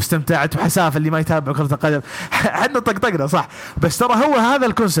واستمتعت وحسافة اللي ما يتابع كرة القدم حنا طقطقنا صح. بس ترى هو هذا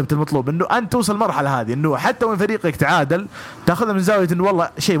الكونسبت المطلوب إنه أنت توصل المرحلة هذه إنه حتى وين فريقك تعادل تأخذها من زاوية إنه والله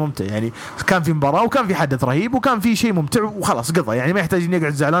شيء ممتع. يعني كان في مباراة وكان في حدث رهيب وكان في شيء ممتع وخلاص قضى. يعني ما يحتاج إني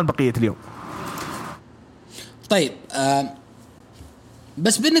أقعد زعلان بقية اليوم. طيب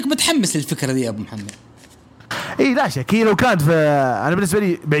بس بأنك متحمس للفكرة دي يا أبو محمد. اي لا شك. هي لو كانت انا بالنسبه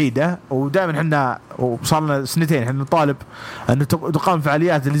لي بعيده ودائما احنا وصارنا سنتين احنا نطالب ان تقام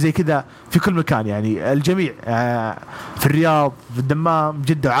فعاليات اللي زي كذا في كل مكان. يعني الجميع في الرياض في الدمام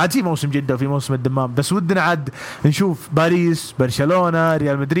جده عاد في موسم جده وفي موسم الدمام بس ودنا عاد نشوف باريس برشلونه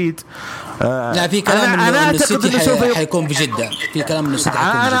ريال مدريد. لا في كلام انه السيتي حيكون في جده. في كلام انه السيتي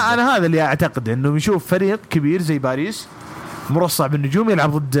حيكون في جده. انا هذا اللي اعتقد انه بنشوف فريق كبير زي باريس مرصع بالنجوم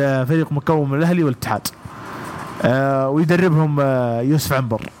يلعب ضد فريق مكون من الاهلي والاتحاد ويدربهم يوسف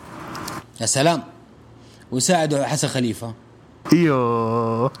عنبر. يا سلام. ويساعده حسن خليفة.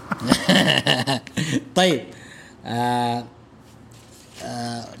 ايوه. طيب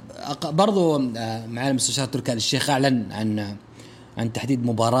برضو معالي المستشار تركي آل الشيخ أعلن عن تحديد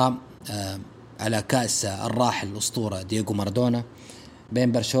مباراة على كأس الراحل الأسطورة دييغو مارادونا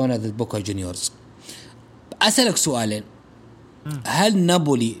بين برشلونة ضد بوكا جونيورز. أسألك سؤالين. هل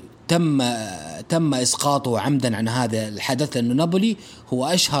نابولي تم إسقاطه عمدا عن هذا الحدث لأنه نابولي هو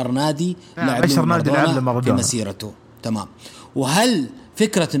أشهر نادي لعب في مسيرته؟ تمام. وهل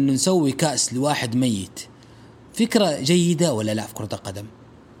فكرة أنه نسوي كأس لواحد ميت فكرة جيدة ولا لا في كرة القدم؟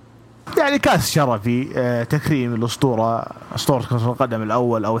 يعني كأس شرفي تكريم الأسطورة أسطورة كرة القدم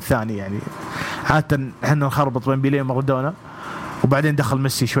الأول أو الثاني. يعني حتى احنا نخربط بين بيليه ومارادونا وبعدين دخل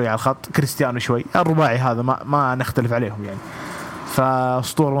ميسي شوي على الخط كريستيانو شوي. الرباعي هذا ما نختلف عليهم. يعني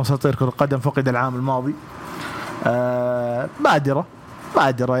فأسطورة وأساطير كرة القدم فقد العام الماضي.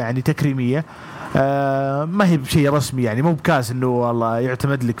 بادرة يعني تكريمية. ما هي بشيء رسمي. يعني مو بكاس إنه والله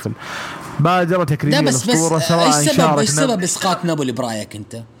يعتمد لك في بادرة تكريمية الأسطورة سواء شارك. إيش سبب إسقاط نابولي برأيك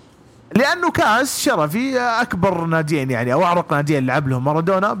أنت؟ لأنه كاس شرفي أكبر ناديين يعني أو أعرق ناديين لعب لهم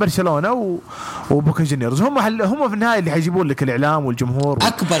مارادونا برشلونة وبوكا جونيورز هم في النهاية اللي حيجيبون لك الإعلام والجمهور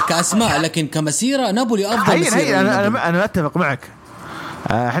أكبر كأسماء. لكن كمسيرة نابولي أفضل مسيرة. أنا أتفق معك.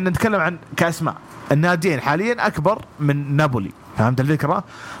 احنا نتكلم عن كأسماء. الناديين حاليا أكبر من نابولي. فهمت الفكرة؟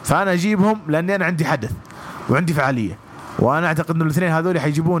 فأنا أجيبهم لأني أنا عندي حدث وعندي فعالية وأنا أعتقد أن الاثنين هذول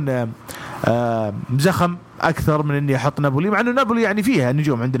حيجيبون مزخم أكثر من إني أحط نابولي مع إنه نابولي يعني فيها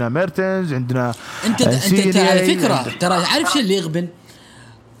نجوم. عندنا ميرتنز عندنا أنت على فكرة ترى عارف شيء اللي يغبن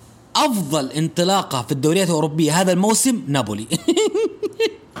أفضل انطلاقة في الدوريات الأوروبية هذا الموسم نابولي.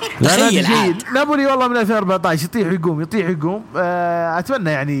 تخيل نابولي والله من 2014 يطيح يقوم.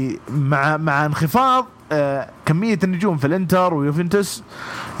 أتمنى يعني مع انخفاض كمية النجوم في الانتر ويوفنتوس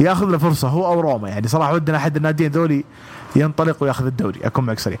ياخذ له فرصة هو أو روما. يعني صراحة ودنا أحد الناديين ذولي ينطلق وياخذ الدوري. أكون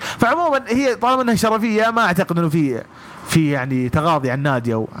معك صريح. فعموما هي طالما أنها شرفية ما أعتقد إنه في يعني تغاضي عن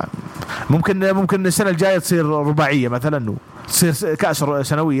النادي أو ممكن السنة الجاية تصير رباعية مثلا إنه تصير كأس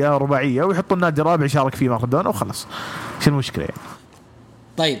سنوية رباعية ويحطوا النادي الرابع يشارك فيه مارادونا وخلص. شو المشكلة يعني؟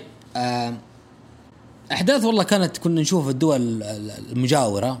 طيب أحداث والله كنا نشوف الدول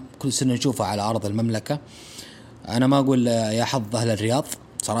المجاورة كل سنة نشوفها على أرض المملكة. أنا ما أقول يا حظ أهل الرياض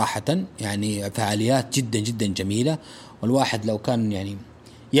صراحة. يعني فعاليات جدا جدا جميلة والواحد لو كان يعني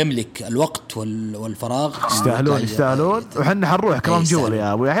يملك الوقت والفراغ يستاهلون. وحنا حنروح كرام جول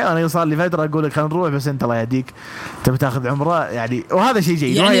يا أبو يحيى. أنا صار لي فترة أقول لك خلينا نروح بس أنت الله يهديك تبي تاخذ عمرة يعني وهذا شيء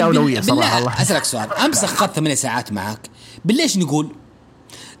جيد. وهي أولوية صراحة. الله أسألك سؤال. أمس أخذت 8 ساعات معك بالليش نقول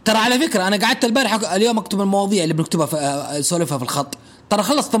ترى على فكرة أنا قعدت البارح اليوم أكتب المواضيع اللي بنكتبها سولفها في الخط. ترى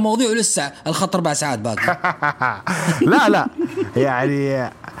خلصت المواضيع ولسه الخط 4 ساعات باقي. لا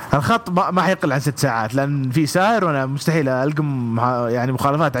يعني الخط ما حيقل عن 6 ساعات لأن في ساهر وأنا مستحيل ألقى يعني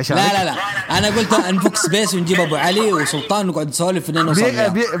مخالفات عشان لا أنا قلت نفك سبيس ونجيب أبو علي وسلطان ونقعد نسولف إننا نوصل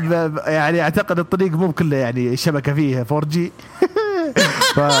يعني أعتقد الطريق مو كله يعني الشبكة فيه 4G.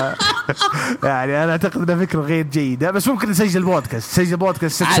 يعني أنا أعتقد إنها فكرة غير جيدة بس ممكن نسجل بودكاست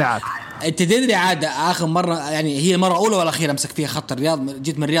 6 ساعات. أنت تدري عاد آخر مرة يعني هي المرة الأولى والأخيرة أمسك فيها خط الرياض.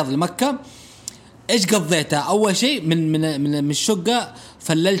 جيت من الرياض لمكة. إيش قضيتها؟ أول شيء من الشقة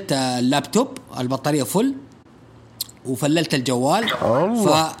فللت اللابتوب البطارية فل وفللت الجوال.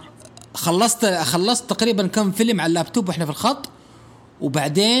 فخلصت تقريبا كم فيلم على اللابتوب وإحنا في الخط.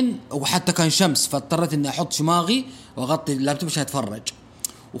 وبعدين وحتى كان شمس فاضطريت إني أحط شماغي وأغطي اللابتوب عشان أتفرج.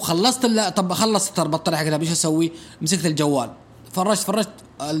 وخلصت طب خلصت البطارية حقتها بيش أسوي؟ مسكت الجوال فرشت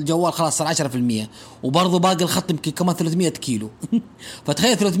الجوال خلاص صار 10%، وبرضه باقي الخط يمكن كمان 300 كيلو.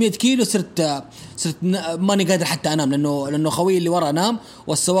 فتخيل 300 كيلو صرت ماني قادر حتى انام، لانه خوي اللي ورا نام،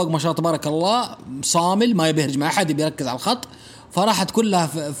 والسواق ما شاء الله تبارك الله صامل ما يبهرج مع احد، بيركز على الخط، فراحت كلها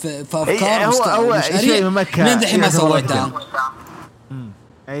في افكار هو شيء من مكة من دحين ما سويتها.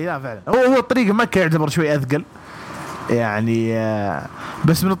 اي لا فعلا هو الطريق مكة يعتبر شوي اثقل يعني،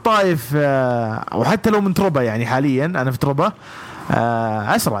 بس من الطائف وحتى لو من تربة، يعني حاليا انا في تربة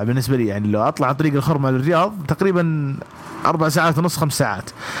اسرع بالنسبه لي. يعني لو اطلع عن طريق الخرمه للرياض تقريبا 4 ساعات ونص 5 ساعات.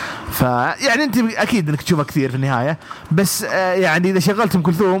 فيعني انت اكيد انك تشوفها كثير في النهايه، بس يعني اذا شغلت ام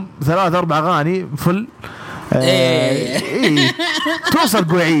كلثوم 3-4 اغاني فل إيه توصل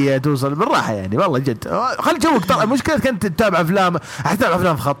قوية، توصل بالراحة يعني والله جد. خل جوك طرب، مشكلة كنت تتابع أفلام، أحتابع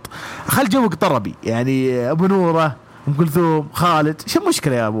أفلام في خط، خل جوك طربي يعني، أبو نورة، أم كلثوم، خالد، شو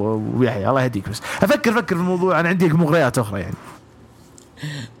مشكلة يا أبو يحيى الله يهديك. بس أفكر في الموضوع، أنا عندي مغريات أخرى يعني.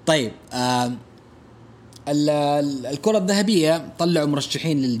 طيب الكرة الذهبية طلعوا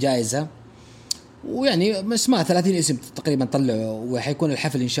مرشحين للجائزة، ويعني اسمها 30 اسم تقريبا طلعوا، وحيكون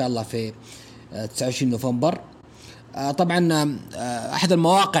الحفل إن شاء الله في 29 نوفمبر. طبعا أحد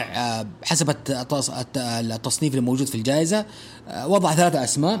المواقع حسبت التصنيف اللي موجود في الجائزة، وضع 3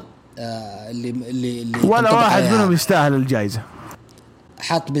 أسماء اللي ولا واحد منهم يستاهل الجائزة.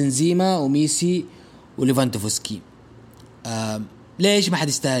 حط بنزيما وميسي وليفاندوفسكي. ليش ما حد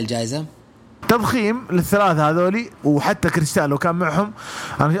يستاهل الجائزة؟ تضخيم للثلاثة هذولي، وحتى كريستيانو كان معهم.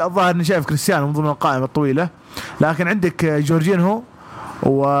 أنا الظاهر إني شايف كريستيانو من ضمن القائمة الطويلة، لكن عندك جورجينهو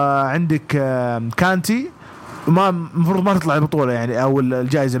وعندك كانتي، ما مفروض ما تطلع البطولة يعني أو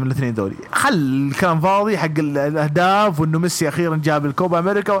الجائزة من الاثنين ذولي. خل الكلام فاضي حق الأهداف، وإنه ميسي أخيرا جاب الكوبا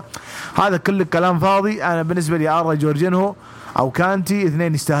أمريكا، هذا كله كلام فاضي. أنا بالنسبة لي أرى جورجينهو أو كانتي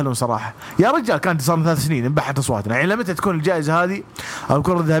اثنين يستاهلون صراحة. يا رجال كانتي صار 3 سنين انبحت أصواتنا، يعني لمتى تكون الجائزة هذه أو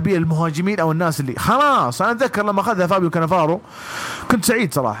الكرة الذهبية للمهاجمين أو الناس اللي خلاص. أنا أتذكر لما أخذها فابيو كانافارو كنت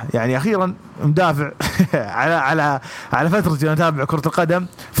سعيد صراحة، يعني أخيرا مدافع على فترة أنا أتابع كرة القدم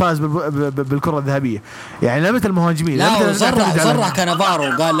فاز بالكرة الذهبية. يعني لمتى المهاجمين؟ لا صرح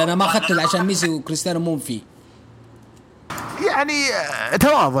كانافارو قال أنا ما أخذت عشان ميسي وكريستيانو مو فيه، يعني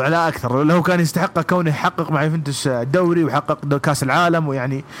تواضع لا أكثر. لو كان يستحق كونه يحقق مع يوفنتوس الدوري ويحقق كأس العالم،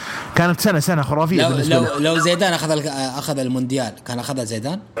 ويعني كانت سنة خرافية بالنسبة له. لو زيدان أخذ المونديال كان أخذها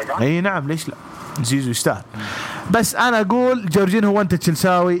زيدان. أي نعم ليش لا، زيزو يستاهل. بس أنا أقول جورجين هو أنت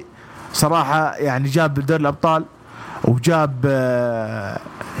تشيلساوي صراحة، يعني جاب دوري الأبطال وجاب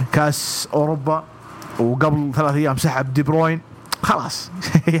كأس أوروبا، وقبل 3 أيام سحب دي بروين، خلاص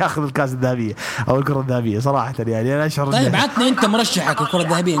ياخذ الكاس الذهبية او الكرة الذهبية صراحة. يعني انا اشعر. طيب عطني انت مرشحك الكرة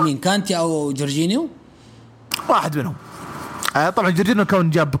الذهبية مين، كانتي او جورجينيو؟ واحد منهم. طبعا جورجينيو كون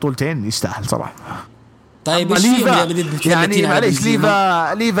جاب 2 يستاهل صراحة. طيب يعني معليش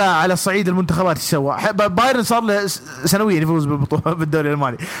ليفا على الصعيد المنتخبات يسوى. بايرن صار له سنويا يفوز بالدوري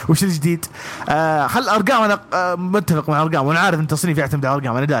الالماني، وش الجديد؟ خل ارقام، انا متفق مع ارقام، وانا عارف ان التصنيف يعتمد على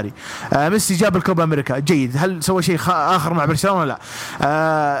ارقام، انا داري. ميسي جاب الكوبا امريكا جيد، هل سوى شيء اخر مع برشلونة؟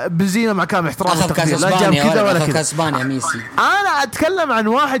 لا. بنزيما مع كامل احترام التقدير لا جاب كذا ولا كذا. اسبانيا ميسي. انا اتكلم عن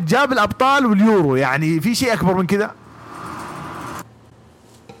واحد جاب الابطال واليورو، يعني في شيء اكبر من كذا؟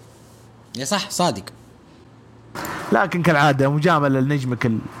 يا صح صادق. لكن كالعادة مجاملة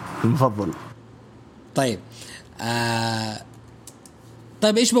لنجمك المفضل. طيب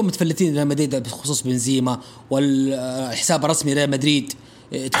طيب ايش بهم متفلتين ريال مدريد بخصوص بنزيما والحساب الرسمي ريال مدريد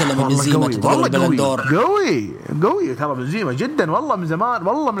يتكلم عن بنزيما تدور البلندور؟ قوي ترى بنزيما جدا والله، من زمان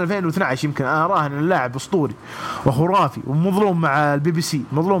والله، من 2012 يمكن. انا اراهن اللاعب اسطوري وخرافي، ومظلوم مع البي بي سي،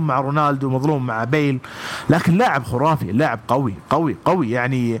 مظلوم مع رونالدو، مظلوم مع بيل، لكن لاعب خرافي، لاعب قوي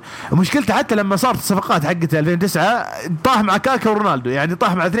يعني. مشكلته حتى لما صارت الصفقات حقته 2009 طاح مع كاكا ورونالدو، يعني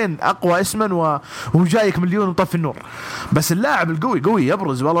طاح مع 2 اقوى اسما وجايك مليون وطفي النور. بس اللاعب القوي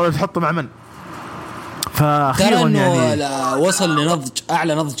يبرز والله لو تحطه مع من. فأخيرا يعني وصل لنضج،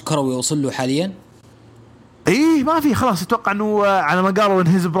 أعلى نضج كروي وصل له حاليا. إيه ما في خلاص، أتوقع أنه على ما قالوا إن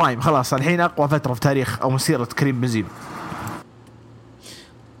هيز برايم خلاص، الحين أقوى فترة في تاريخ أو مسيرة كريم بنزيما.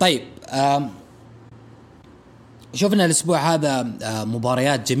 طيب شوفنا الأسبوع هذا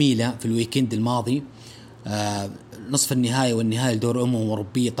مباريات جميلة في الويكند الماضي، نصف النهائي والنهائي لدور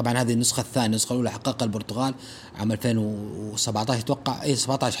أوروبية. طبعا هذه النسخة الثانية، النسخة الأولى حققها البرتغال عام 2017 اتوقع،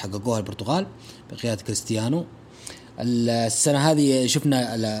 17 حققوها البرتغال بقيادة كريستيانو. السنة هذه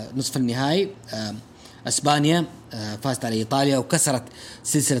شفنا نصف النهائي اسبانيا فازت على ايطاليا وكسرت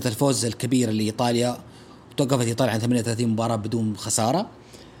سلسلة الفوز الكبيرة لإيطاليا، وتوقفت ايطاليا عن 38 مباراة بدون خسارة.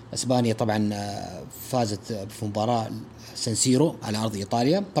 اسبانيا طبعا فازت في مباراة سانسيرو على ارض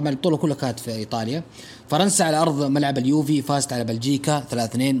ايطاليا. طبعا البطولة كلها كانت في ايطاليا. فرنسا على ارض ملعب اليوفي فازت على بلجيكا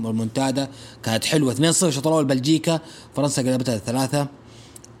 3-2 والمنتدى كانت حلوة 2-0 شوط الاول بلجيكا، فرنسا قلبتها 3.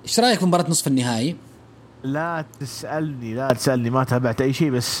 ايش رايك في مباراة نصف النهائي؟ لا تسألني ما تابعت أي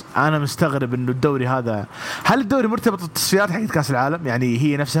شيء، بس أنا مستغرب إنه الدوري هذا، هل الدوري مرتبط بالتصفيات حق كأس العالم يعني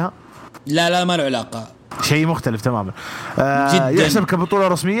هي نفسها؟ لا ما له علاقة، شيء مختلف تماما. جدا. يحسب كبطولة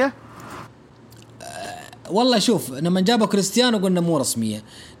رسمية؟ والله شوف، لما جابوا كريستيانو قلنا مو رسمية،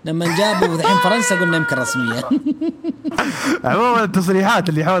 لما جابوا الحين فرنسا قلنا يمكن رسمية. عموما التصريحات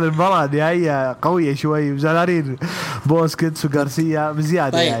اللي حول المباراة النهائية قوية شوي، وزعلانين بوسكيتس وغارسيا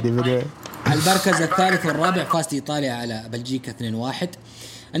بزيادة. طيب. يعني على المركز الثالث والرابع فازت إيطاليا على بلجيكا 2-1.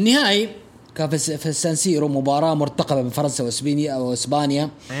 النهائي كان في السانسيرو، مباراة مرتقبة بين فرنسا وإسبانيا.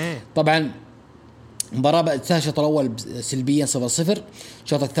 طبعا مباراة بدأت الشوط الأول سلبيا 0-0.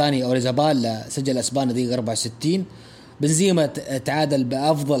 الشوط الثاني أوريزابال سجل إسبانيا دقيقة 64. بنزيما تعادل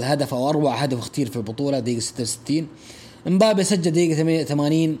بأفضل هدف أو أروع هدف اختير في البطولة دقيقة 66. مبابي سجل دقيقة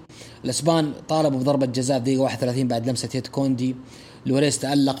 80. الإسبان طالبوا بضربة جزاء دقيقة 31 بعد لمسة يد كوندي. لوريس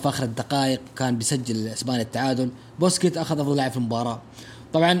تألق في آخر الدقائق كان بيسجل الإسبان التعادل. بوسكيت أخذ أفضل لاعب في المباراة.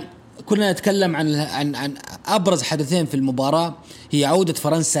 طبعا كلنا نتكلم عن أبرز حدثين في المباراة، هي عودة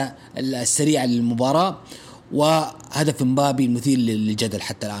فرنسا السريعة للمباراة وهدف مبابي المثير للجدل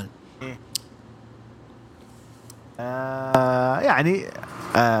حتى الآن. يعني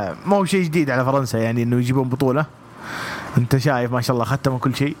ما هو شيء جديد على فرنسا يعني إنه يجيبون بطولة. أنت شايف ما شاء الله ختموا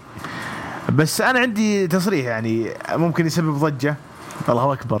كل شيء. بس أنا عندي تصريح يعني ممكن يسبب ضجة،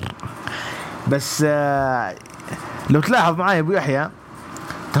 الله أكبر. بس لو تلاحظ معايا أبو يحيى،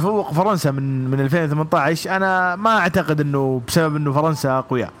 تفوق فرنسا من 2018 أنا ما أعتقد إنه بسبب إنه فرنسا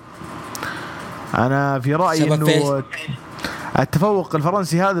أقوياء. أنا في رأيي إنه التفوق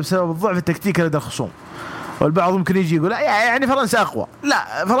الفرنسي هذا بسبب الضعف التكتيكي لدى الخصوم. والبعض ممكن يجي يقول يعني فرنسا أقوى.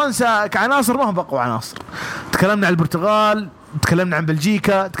 لا، فرنسا كعناصر ما هم أقوى عناصر. تكلمنا عن البرتغال، تكلمنا عن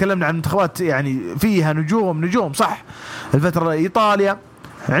بلجيكا، تكلمنا عن منتخبات يعني فيها نجوم صح. الفترة إيطاليا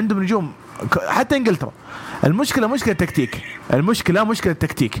عندهم نجوم، حتى إنجلترا. المشكلة مشكلة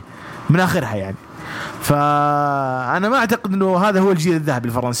تكتيك من آخرها يعني. فأنا ما أعتقد أنه هذا هو الجيل الذهبي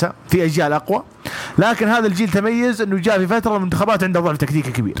لفرنسا، في أجيال أقوى، لكن هذا الجيل تميز أنه جاء في فترة المنتخبات عندها ضعف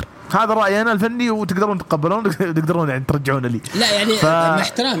تكتيكي كبير. هذا رأيي أنا الفني، وتقدرون تقبلون تقدرون يعني ترجعون لي. لا يعني مع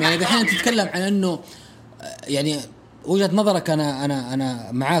احترام يعني الحين تتكلم عن أنه يعني وجهة نظرك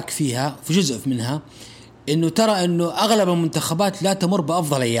أنا معاك فيها في جزء منها، إنه ترى إنه أغلب المنتخبات لا تمر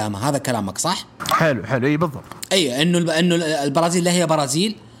بأفضل أيامها. هذا كلامك صح؟ حلو أي بالضبط. أي إنه البرازيل لا هي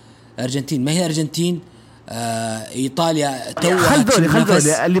برازيل، أرجنتين ما هي أرجنتين، إيطاليا خل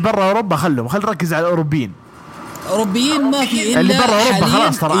دولي اللي برا أوروبا خل ركز على الأوروبيين ما في إلا اللي برا أوروبا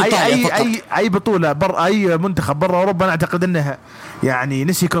خلاص. ترى أي بطولة أي منتخب برا أوروبا أنا أعتقد إنه يعني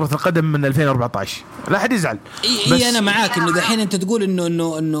نسي كرة القدم من 2014. لا حد يزعل. بس أنا معاك إنه دحين أنت تقول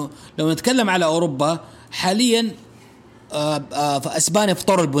إنه لو نتكلم على أوروبا حاليا، في أسبانيا في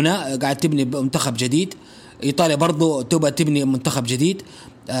طور البناء قاعد تبني منتخب جديد. إيطاليا برضو تبغى تبني منتخب جديد.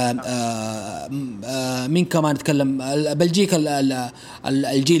 من كمان نتكلم بلجيكا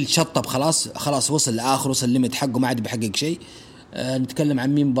الجيل شطب خلاص وصل لآخر، وصل الليمت حقه ما عاد بيحقق شيء. نتكلم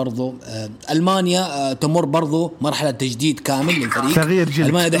عن مين برضو، ألمانيا تمر برضو مرحلة تجديد كامل للفريق. تغيير جلد.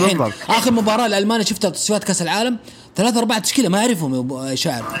 ألمانيا دحين آخر مباراة لألمانيا شفتها تصفيات كأس العالم 3-4 تشكيلة ما أعرفهم يا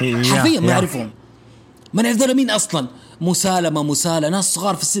شاعر، حرفيا ما أعرفهم، ما نعرف ذولا مين أصلا. مسالة ناس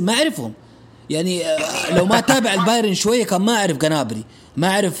صغار في السن ما أعرفهم يعني. لو ما تابع البايرن شوية كان ما أعرف جنابري، ما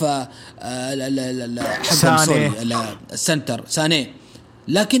أعرف حق سوري السنتر ساني،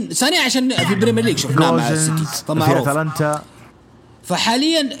 لكن ساني عشان في البريمير ليج شفناه مع السيتي فمعروف.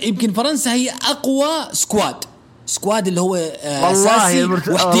 فحاليا يمكن فرنسا هي أقوى سكواد اللي هو أساسي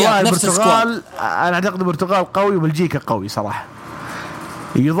واحتياط نفس السكواد. أنا أعتقد البرتغال قوي وبلجيكا قوي صراحة،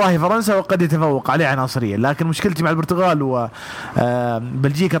 يضاهي فرنسا وقد يتفوق عليه عناصريا. لكن مشكلتي مع البرتغال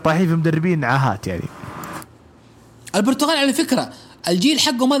وبلجيكا طايحين في مدربين عاهات يعني. البرتغال على فكرة الجيل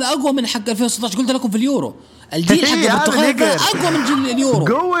حقهم هذا أقوى من حق 2016، قلت لكم في اليورو الجيل حق البرتغال أقوى من جيل اليورو،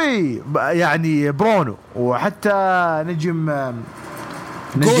 قوي يعني. برونو وحتى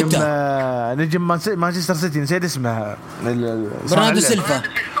نجم مانشستر سيتي نسيت اسمه، برناردو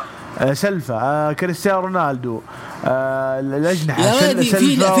سيلفا، كريستيانو رونالدو، الأجنحة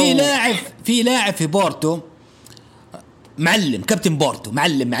في لاعب في بورتو معلم، كابتن بورتو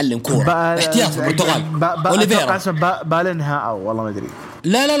معلم كورة احتياط في البرتغال، أوليفيرا بالنها أو والله ما أدري.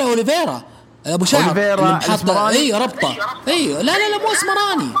 لا أوليفيرا أبو شعر أوليفيرا ربطة. لا مو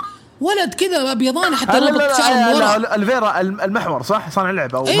اسمراني، ولد كذا ابيضاني حتى ربط شعره ورا. الفيرا المحور صح صانع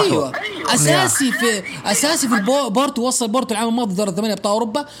اللعبه او ايوه محور. اساسي في البورتو. وصل بورتو العام الماضي دور الثمانية ابطال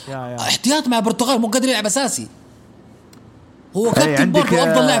اوروبا احتياط مع البرتغال، مو قادر يلعب اساسي. هو كابتن بورتو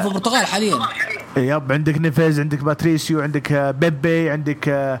افضل لاعب في البرتغال حاليا. يب عندك نيفيز، عندك باتريسيو، عندك بيبي،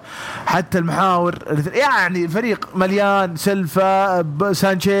 عندك حتى المحاور، يعني الفريق مليان. سيلفا،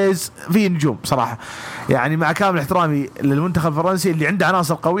 سانشيز، في نجوم صراحة. يعني مع كامل احترامي للمنتخب الفرنسي اللي عنده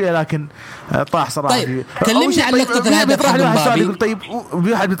عناصر قوية لكن طاح صراحة. طيب كلمني عن لقطة الهدف حق مبابي. طيب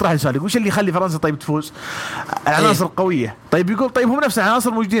واحد بيطرح لي سؤال، وش اللي يخلي فرنسا طيب تفوز؟ العناصر قوية. طيب يقول طيب هم نفس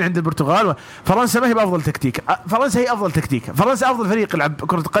العناصر موجودين عند البرتغال. فرنسا ما هي بأفضل تكتيك، فرنسا هي أفضل تكتيك، فرنسا أفضل فريق يلعب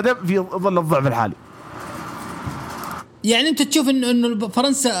كرة قدم في ظل الضعف الحالي. يعني أنت تشوف إنه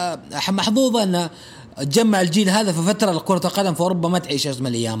فرنسا محظوظة أن تجمع الجيل هذا في فترة كرة القدم في أوروبا ما تعيش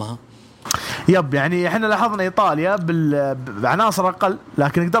أجمل أيامها. يب يعني احنا لاحظنا إيطاليا بعناصر أقل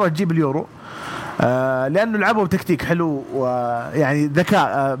لكن قدرت تجيب اليورو لأنه لعبوا بتكتيك حلو ويعني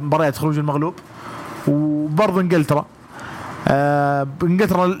ذكاء مباريات خروج المغلوب. وبرضه انجلترا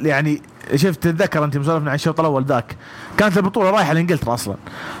يعني شفت تذكر انت مسولفنا عن الشوط الاول ذاك كانت البطوله رايحه لانجلترا اصلا.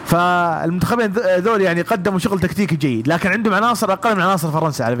 فالمنتخبين ذول يعني قدموا شغل تكتيكي جيد لكن عندهم عناصر اقل من عناصر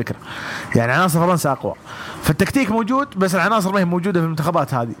فرنسا على فكره. يعني عناصر فرنسا اقوى، فالتكتيك موجود بس العناصر ما هي موجوده في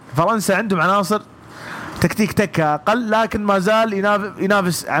المنتخبات هذه. فرنسا عندهم عناصر تكتيك تكه اقل لكن ما زال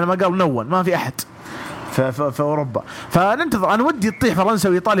ينافس على ما قال نون ما في احد في اوروبا. فننتظر. انا ودي تطيح فرنسا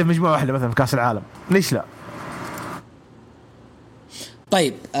وايطاليا في مجموعه واحده مثلا في كاس العالم، ليش لا؟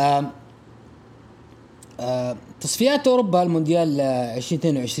 طيب تصفيات أوروبا المونديال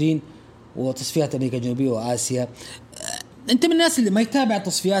 2022 وتصفيات أمريكا الجنوبية وآسيا، أنت من الناس اللي ما يتابع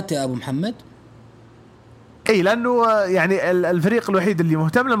تصفيات يا أبو محمد؟ اي لانه يعني الفريق الوحيد اللي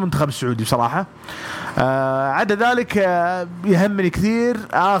مهتم للمنتخب السعودي بصراحه. عدا ذلك يهمني كثير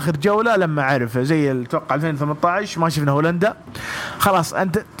اخر جوله لما اعرف زي اتوقع 2018 ما شفنا هولندا. خلاص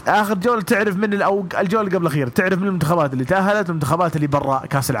انت اخر جوله تعرف من او الجوله قبل الاخير تعرف من المنتخبات اللي تاهلت والمنتخبات اللي برا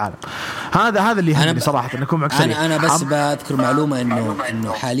كاس العالم. هذا اللي يهمني صراحه انكم معك سريع. انا بس بذكر معلومه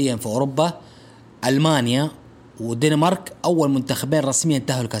انه حاليا في اوروبا المانيا والدنمارك اول منتخبين رسميا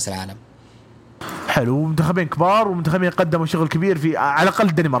تاهلوا كاس العالم. حلو، منتخبين كبار ومنتخبين قدموا شغل كبير في على الاقل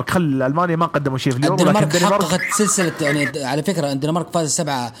الدنمارك. خل المانيا ما قدموا شيء في اليورو. الدنمارك حققت سلسله يعني على فكره الدنمارك فاز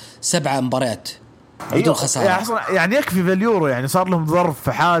 7 مباريات بدون خساره. يعني يكفي في اليورو يعني صار لهم ظرف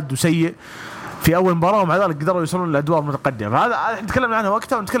حاد وسيء في اول مباراه ومع ذلك قدروا يوصلون لادوار متقدمه. فهذا احنا نتكلم عنه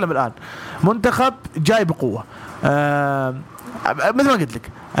وقتها ونتكلم الان. منتخب جاي بقوه مثل ما قلت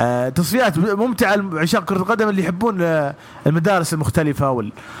لك. تصفيات ممتعه لعشاق كره القدم اللي يحبون المدارس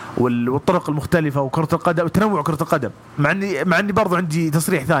المختلفه والطرق المختلفه وكره القدم وتنوع كره القدم. مع اني برضو عندي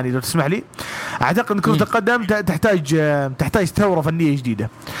تصريح ثاني لو تسمح لي. اعتقد ان كره القدم تحتاج ثوره فنيه جديده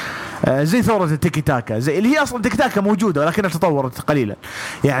زي ثورة التيكي تاكا، زي اللي هي أصلا تيكي تاكا موجودة ولكنها تطورت قليلا.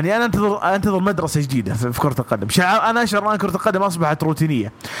 يعني أنا أنتظر مدرسة جديدة في كرة القدم. أنا أشعر أن كرة القدم أصبحت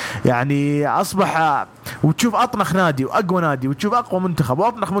روتينية. يعني أصبح وتشوف أطنخ نادي وأقوى نادي وتشوف أقوى منتخب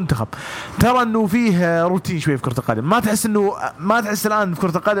وأطنخ منتخب ترى أنه فيه روتين شوي في كرة القدم. ما تحس الآن في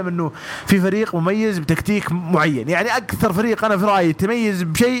كرة القدم أنه في فريق مميز بتكتيك معين. يعني أكثر فريق أنا في رأيي يتميز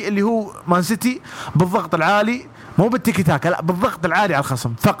بشيء اللي هو مان سيتي بالضغط العالي، مو بالتيكي تاكا، لا بالضغط العالي على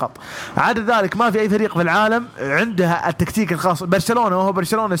الخصم فقط. عدا ذلك ما في أي فريق في العالم عنده التكتيك الخاص. برشلونة وهو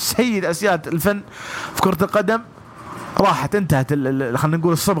برشلونة السيد أسياد الفن في كرة القدم راحت انتهت خلينا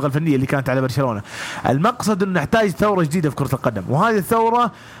نقول الصبغة الفنية اللي كانت على برشلونة. المقصد انه نحتاج ثورة جديدة في كرة القدم، وهذه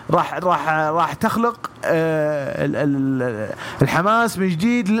الثورة راح تخلق الحماس من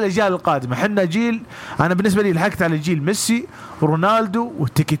جديد للأجيال القادمة. حنا جيل، أنا بالنسبة لي لحقت على جيل ميسي ورونالدو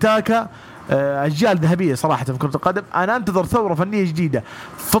والتيكي تاكا، أجيال ذهبية صراحة في كرة القدم. أنا أنتظر ثورة فنية جديدة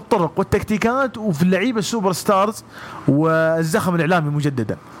في الطرق والتكتيكات وفي اللعيبة السوبر ستارز والزخم الإعلامي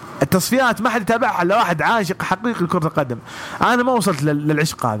مجددا. التصفيات ما حد يتابعها إلا واحد عاشق حقيقي لكرة القدم. أنا ما وصلت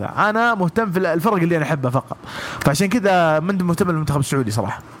للعشق هذا، أنا مهتم في الفرق اللي أنا أحبها فقط. فعشان كذا من مهتم بالمنتخب السعودي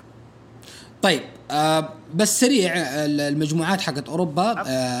صراحة. طيب بس سريع المجموعات حقت أوروبا.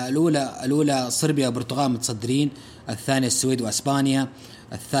 الأولى صربيا وبرتغال متصدرين، الثانية السويد وأسبانيا،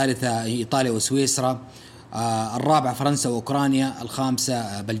 الثالثة إيطاليا وسويسرا، الرابعة فرنسا وأوكرانيا،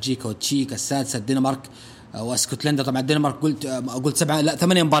 الخامسة بلجيكا والتشيك، السادسة الدنمارك واسكتلندا. طبعا الدنمارك قلت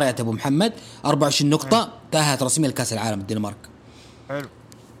 8 مباريات أبو محمد، 24 نقطة، تأهلت رسميا لكأس العالم الدنمارك. حلو.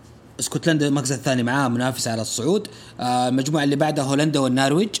 اسكتلندا المركز الثاني معاه منافس على الصعود. المجموعة اللي بعدها هولندا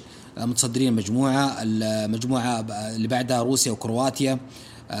والنرويج متصدرين المجموعة اللي بعدها روسيا وكرواتيا،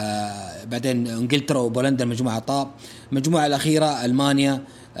 بعدين انجلترا وبولندا المجموعة طاب. المجموعة الأخيرة ألمانيا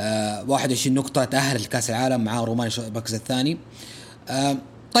 21 نقطة، تأهلت لكأس العالم مع رومانيا المركز الثاني.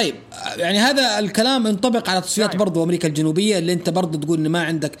 طيب يعني هذا الكلام ينطبق على تصفيات برضو أمريكا الجنوبية اللي أنت برضو تقول إن ما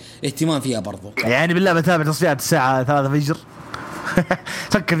عندك اهتمام فيها برضو. يعني بالله بتابع تصفيات الساعة 3 فجر.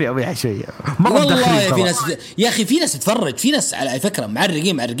 فكر فيها أبيها شوية والله في ناس يا أخي في ناس تتفرج، في ناس على فكرة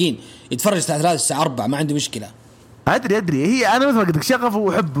معرقين يتفرج الساعة 3 الساعة 4 ما عنده مشكلة. أدري هي أنا مثل ما قلت لك شغف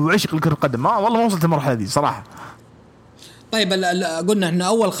وحب وعشق لكرة القدم، ما والله ما وصلت المرحلة دي صراحة. طيب قلنا احنا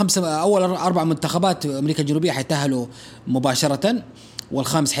أول 4 منتخبات أمريكا الجنوبية حيتأهلوا مباشرة،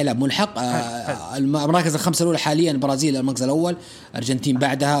 والخامس حيلعب ملحق. المراكز الخمسة الأولى حاليا البرازيل المركز الأول، أرجنتين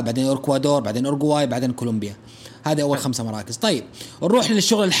بعدها، بعدين إكوادور، بعدين أورجواي، بعدين كولومبيا. هذه أول 5 مراكز. طيب نروح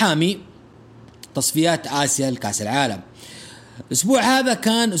للشغل الحامي، تصفيات آسيا لكأس العالم. الأسبوع هذا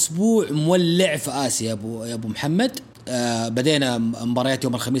كان أسبوع مولع في آسيا يا أبو محمد. بدينا مباريات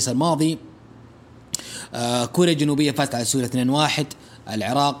يوم الخميس الماضي. كوريا الجنوبية فازت على سوريا 2-1.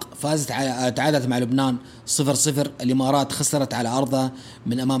 العراق تعادلت مع لبنان 0-0. الإمارات خسرت على أرضها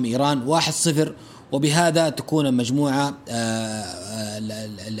من أمام إيران 1-0. وبهذا تكون المجموعة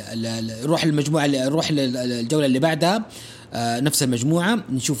نروح للجولة اللي بعدها. نفس المجموعة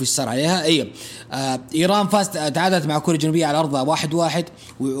نشوف ايش صار عليها. إيران تعادلت مع كوريا الجنوبية على أرضها 1-1.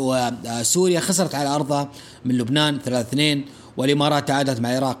 وسوريا خسرت على أرضها من لبنان 3-2. والإمارات تعادلت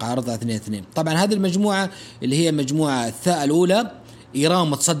مع العراق على أرضها 2-2. طبعا هذه المجموعة اللي هي المجموعة الأولى، إيران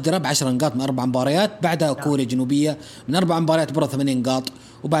متصدرة ب10 نقاط من 4 مباريات، بعدها كوريا الجنوبية من 4 مباريات برضه 8 نقاط،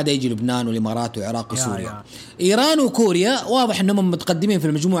 وبعدها يجي لبنان والإمارات والعراق وسوريا. إيران وكوريا واضح أنهم متقدمين في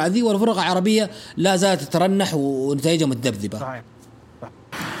المجموعة ذي، والفرق العربية لا زالت تترنح ونتائجها متذبذبة. صحيح.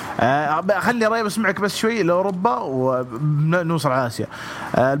 خلني رأيي بسمعك بس شوي لأوروبا ونوصل على آسيا.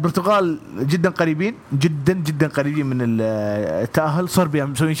 البرتغال جدا قريبين جدا قريبين من التأهل. صربيا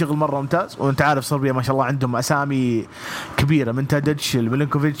مسوين شغل مرة ممتاز، وانت عارف صربيا ما شاء الله عندهم أسامي كبيرة من تاديتش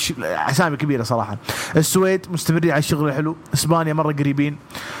الميلينكوفيتش، أسامي كبيرة صراحة. السويد مستمرين على الشغل الحلو. إسبانيا مرة قريبين.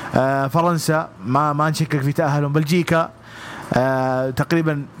 فرنسا ما نشكك في تأهلهم. بلجيكا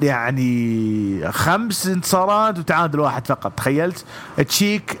تقريبا يعني 5 انتصارات وتعادل 1 فقط، تخيلت.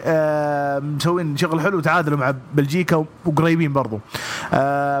 تشيك مسوين شغل حلو وتعادلوا مع بلجيكا وقريبين برضو.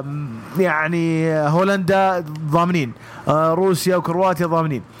 يعني هولندا ضامنين. روسيا وكرواتيا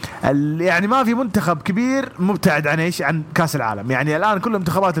ضامنين. يعني ما في منتخب كبير مبتعد عن كاس العالم. يعني الآن كل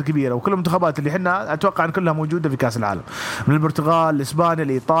المنتخبات الكبيرة وكل المنتخبات اللي حنا أتوقع أن كلها موجودة في كاس العالم، من البرتغال لإسبانيا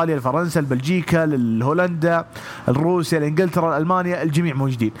لإيطاليا لفرنسا لبلجيكا لهولندا لروسيا لإنجلترا لألمانيا، الجميع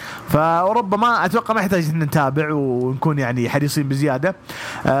موجودين. فأوروبا ما أتوقع ما يحتاج أن نتابع ونكون يعني حريصين بزيادة.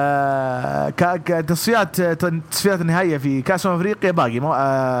 تصفيات النهائية في كأس أفريقيا باقي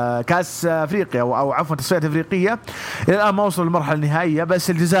كأس أفريقيا أو عفوا تصفيات أفريقية إلى الآن ما وصلوا للمرحلة النهائية، بس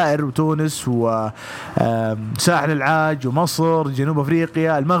الجزائر وتونس وساحل العاج ومصر جنوب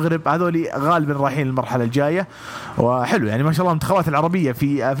أفريقيا المغرب هذول غالبا رايحين للمرحلة الجاية. وحلو يعني ما شاء الله المنتخبات العربية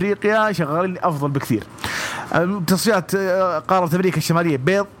في أفريقيا شغالين أفضل بكثير. تصفيات قارة أمريكا الشمالية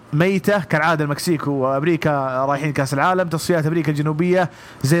بيض ميتة كالعادة. المكسيك وأمريكا رايحين كأس العالم. تصفيات أمريكا الجنوبية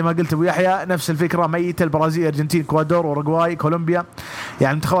زي ما قلت أبو يحيى نفس الفكرة ميتة. البرازيل أرجنتين إكوادور أوروغواي كولومبيا،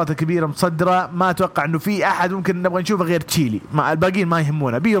 يعني منتخبات كبيرة متصدرة. ما أتوقع إنه في أحد ممكن نبغى نشوفه غير تشيلي. الباقيين ما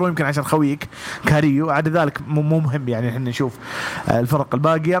يهمونا. بيرو يمكن عشان خويك كاريو، عدا ذلك مو مهم يعني إحنا نشوف الفرق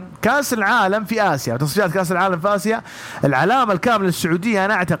الباقية. كأس العالم في آسيا، تصفيات كأس العالم في آسيا العلامة الكاملة السعودية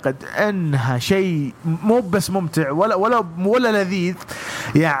أنا أعتقد أنها شيء مو بس ممتع ولا لذيذ،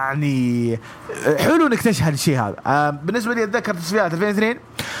 يعني حلو انك تشهد الشيء هذا. بالنسبه لي اتذكر تصفيات 2002،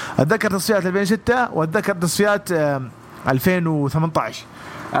 اتذكر تصفيات 2006، واتذكر تصفيات 2018.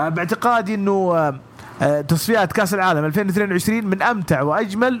 باعتقادي انه تصفيات كأس العالم 2022 من أمتع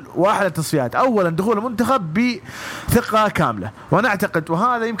وأجمل وأحلى التصفيات. أولا دخول المنتخب بثقة كاملة، وأنا أعتقد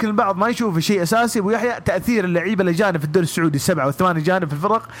وهذا يمكن البعض ما يشوف شيء أساسي أبو يحيى، تأثير اللعيبة الأجانب في الدوري السعودي 7 و8 أجانب في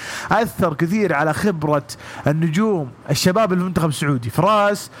الفرق أثر كثير على خبرة النجوم الشباب المنتخب السعودي،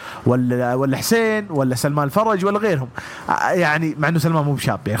 فراس ولا حسين ولا سلمان الفرج ولا غيرهم. يعني مع أنه سلمان مو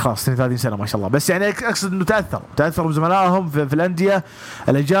بشاب يعني خلاص 32 سنة ما شاء الله، بس يعني أقصد أنه تأثروا بزملائهم في الأندية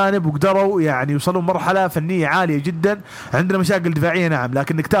الأجانب وقدروا يعني يوصلوا مرحلة فنية عالية جدا. عندنا مشاكل دفاعية نعم،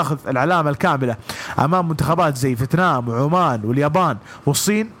 لكن انك تاخذ العلامة الكاملة امام منتخبات زي فيتنام وعمان واليابان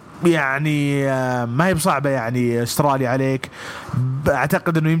والصين يعني ما هي بصعبة. يعني استراليا عليك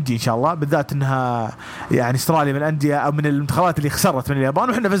اعتقد انه يمدي ان شاء الله، بالذات انها يعني استراليا من الانديه او من المنتخبات اللي خسرت من اليابان،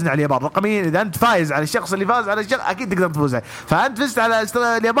 واحنا فزنا على اليابان رقميا. اذا انت فايز على الشخص اللي فاز على الشخص اكيد تقدر تفوز عليه، فانت فزت على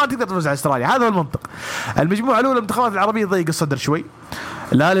اليابان تقدر تفوز على استراليا. هذا هو المنطق. المجموعه الاولى المنتخبات العربيه ضيق الصدر شوي،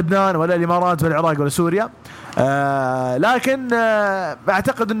 لا لبنان ولا الامارات ولا العراق ولا سوريا، لكن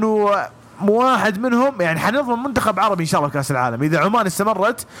اعتقد انه واحد منهم يعني حنضمن منتخب عربي ان شاء الله في كاس العالم. اذا عمان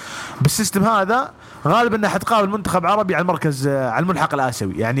استمرت بالسيستم هذا غالبا انها حتقابل منتخب عربي على المركز على الملحق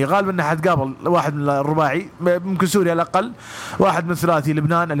الآسيوي، يعني غالبا انها حتقابل واحد من الرباعي، ممكن سوريا الأقل، واحد من ثلاثي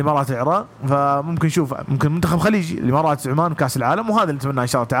لبنان الإمارات العراق، فممكن نشوف ممكن منتخب خليجي الإمارات عمان كأس العالم، وهذا اللي نتمناه إن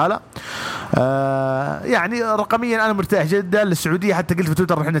شاء الله تعالى. يعني رقميا أنا مرتاح جدا للسعودية، حتى قلت في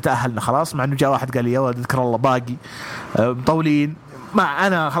تويتر إحنا تأهلنا خلاص، مع إنه جاء واحد قال لي يا ولد اذكر الله باقي مطولين، ما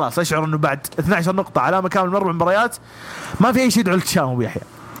أنا خلاص أشعر إنه بعد 12 نقطة على مكان من 4 مباريات ما في أي شيء يدعو للتشاؤم أبو يحيى.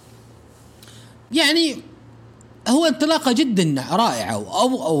 يعني هو انطلاقة جدا رائعة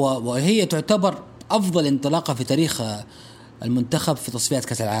وهي تعتبر أفضل انطلاقة في تاريخ المنتخب في تصفيات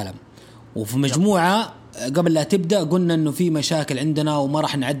كأس العالم. وفي مجموعة قبل لا تبدأ قلنا إنه في مشاكل عندنا وما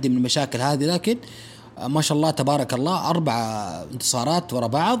راح نعدي من المشاكل هذه، لكن ما شاء الله تبارك الله 4 انتصارات ورا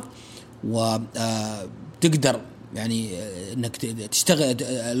بعض، وتقدر يعني إنك تشتغل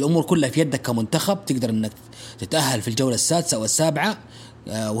الأمور كلها في يدك كمنتخب، تقدر إنك تتأهل في الجولة السادسة أو السابعة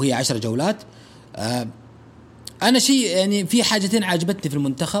وهي 10 جولات. أنا شيء يعني في حاجتين عجبتني في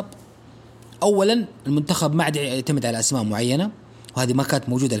المنتخب. أولا المنتخب ما عاد يعتمد على أسماء معينة، وهذه ما كانت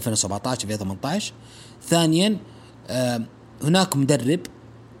موجودة 2017 في 18. ثانيا هناك مدرب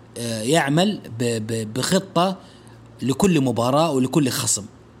يعمل بخطة لكل مباراة ولكل خصم،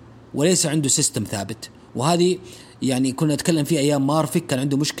 وليس عنده سيستم ثابت. وهذه يعني كنا نتكلم في أيام مارفيك كان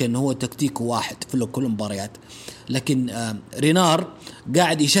عنده مشكلة إنه هو تكتيك واحد في كل المباريات، لكن رينار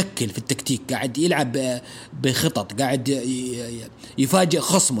قاعد يشكل في التكتيك، قاعد يلعب بخطط، قاعد يفاجئ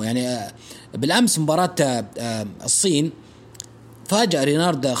خصمه. يعني بالأمس مباراة الصين فاجأ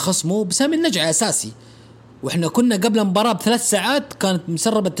رينارد خصمه بسامي النجعي أساسي، وإحنا كنا قبل المباراة ب3 ساعات كانت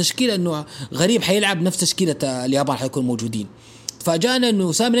مسربة التشكيلة إنه غريب حيلعب نفس تشكيلة اليابان حيكون موجودين. فاجأنا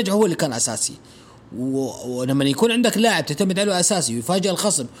إنه سامي النجعي هو اللي كان أساسي، ولما يكون عندك لاعب تعتمد عليه أساسي ويفاجئ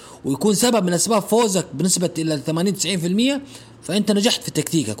الخصم ويكون سبب من أسباب فوزك بنسبة إلى 80-90%، فأنت نجحت في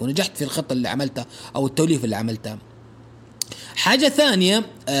تكتيكك ونجحت في الخطة اللي عملتها أو التوليف اللي عملتها. حاجة ثانية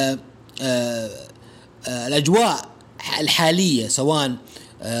الأجواء الحالية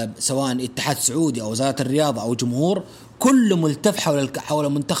سواء الاتحاد السعودي أو وزارة الرياضة أو جمهور، كل ملتف حول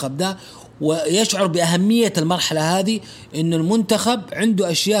المنتخب ده، ويشعر بأهمية المرحلة هذه، إن المنتخب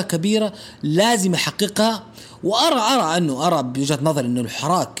عنده أشياء كبيرة لازم يحققها. وأرى بوجهة نظر إنه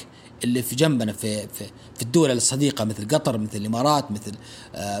الحراك اللي في جنبنا في الدول الصديقة مثل قطر مثل الإمارات مثل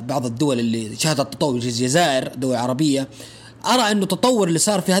بعض الدول اللي شهدت تطور، الجزائر دول عربية، أرى إنه تطور اللي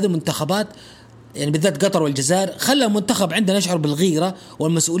صار في هذه المنتخبات يعني بالذات قطر والجزائر خلى المنتخب عندنا يشعر بالغيرة،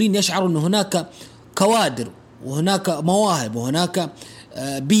 والمسؤولين يشعروا إنه هناك كوادر وهناك مواهب وهناك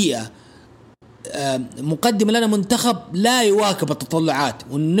بيئة مقدم لنا منتخب لا يواكب التطلعات،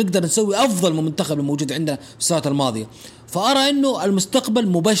 ونقدر نسوي أفضل من منتخب الموجود عندنا في السنوات الماضية. فأرى أنه المستقبل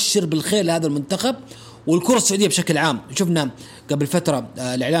مبشر بالخير لهذا المنتخب والكرة السعودية بشكل عام. شفنا قبل فترة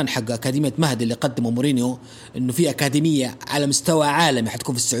الإعلان حق أكاديمية مهدي اللي قدمه مورينيو إنه في أكاديمية على مستوى عالمي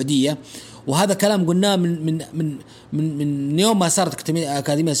حتكون في السعودية، وهذا كلام قلناه من يوم ما صارت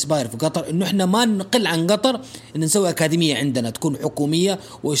أكاديمية سباير في قطر، إنه إحنا ما نقل عن قطر إن نسوي أكاديمية عندنا تكون حكومية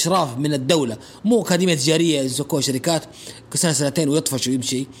وإشراف من الدولة، مو أكاديمية تجارية يسوقوها شركات سنة سنتين ويطفش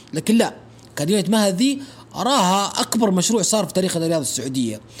ويمشي. لكن لا، أكاديمية مهدي أراها أكبر مشروع صار في تاريخ الرياضة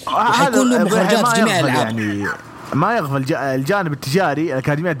السعودية، وحيكون له مخرجات في جميع الألعاب. يعني ما يغفل الجانب التجاري،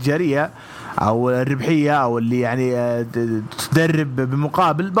 الأكاديميات التجارية أو الربحية أو اللي يعني تدرب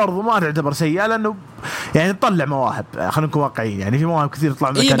بمقابل برضو ما تعتبر سيئة، لأنه يعني تطلع مواهب. خلينا نكون واقعيين، يعني في مواهب كثير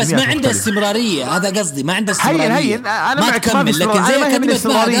تطلع من الأكاديميات بس ما عنده استمرارية. هذا قصدي، ما عنده استمرارية. هين أنا ما تكمل. لكن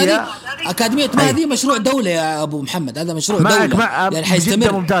زي أكاديمية مهدي مشروع دولة يا أبو محمد، هذا مشروع دولة يعني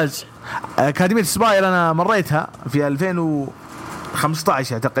حيستمر. ممتاز. أكاديمية سباير أنا مريتها في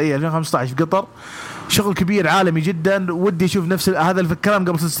 2015 تقريبا 2015 في قطر، شغل كبير عالمي جدا. ودي اشوف نفس هذا الكلام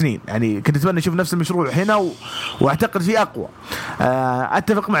قبل 6 سنين، يعني كنت اتمنى اشوف نفس المشروع هنا واعتقد فيه اقوى.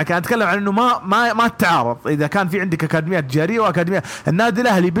 اتفق معك، انا اتكلم عن انه ما التعارض. اذا كان في عندك اكاديميات تجاريه واكاديميه، النادي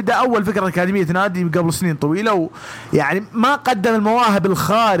الاهلي بدا اول فكره اكاديميه نادي قبل سنين طويله، ويعني ما قدم المواهب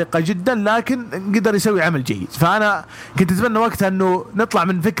الخارقه جدا، لكن قدر يسوي عمل جيد. فانا كنت اتمنى وقتها انه نطلع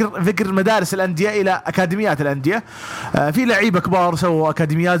من فكر مدارس الانديه الى اكاديميات الانديه. في لعيبه كبار سووا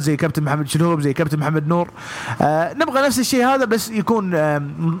اكاديميات زي كابتن محمد شلهوب، زي كابتن محمد نور. نبغى نفس الشيء هذا، بس يكون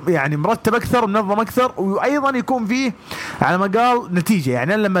يعني مرتب أكثر، منظم أكثر، وأيضا يكون فيه على ما قال نتيجة.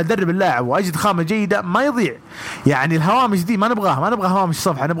 يعني لما أدرب اللاعب وأجد خامة جيدة ما يضيع. يعني الهوامش دي ما نبغى هوامش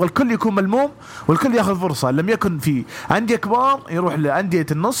صفحة، نبغى الكل يكون ملموم والكل يأخذ فرصة. لم يكن في أندية كبار يروح لأندية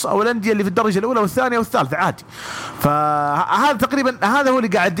النص أو الأندية اللي في الدرجة الأولى والثانية والثالثة عادي. فهذا تقريبا هذا هو اللي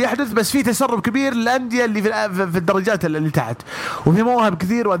قاعد يحدث، بس في تسرب كبير للأندية اللي في الدرجات اللي تحت، وفي مواهب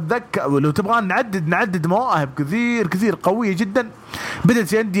كثير. والذكة ولو تبغى نعدد نعدد مواهب كثير قوية جدا بدأت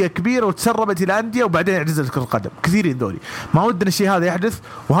في أندية كبيرة وتسربت إلى أندية وبعدين اعتزلت كرة القدم. كثيرين ذولي ما ودنا الشيء هذا يحدث،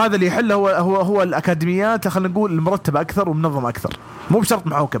 وهذا اللي يحله هو الأكاديميات خلينا نقول المرتبة أكثر ومنظمة أكثر، مو بشرط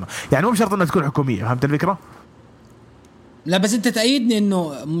محوكمة، يعني مو بشرط أنها تكون حكومية. فهمت الفكرة؟ لا بس أنت تأيدني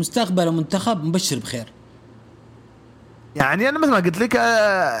إنه مستقبل المنتخب مبشر بخير. يعني أنا مثل ما قلت لك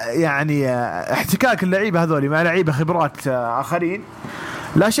يعني احتكاك اللعيبة هذولي مع لعيبة خبرات آخرين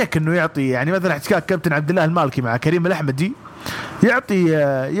لا شك إنه يعطي، يعني مثلا احتكاك كابتن عبد الله المالكي مع كريم الأحمدي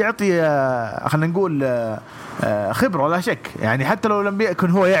يعطي خلينا نقول خبرة لا شك. يعني حتى لو لم يكن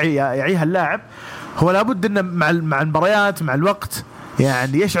هو يعيها اللاعب، هو لابد إنه مع المباريات مع الوقت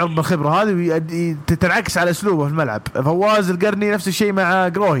يعني يشعر بالخبرة هذه وتتنعكس على أسلوبه في الملعب. فواز القرني نفس الشيء مع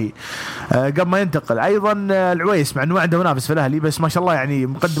قروهي قبل ما ينتقل، أيضا العويس مع أنه عنده منافس في الأهلي بس ما شاء الله يعني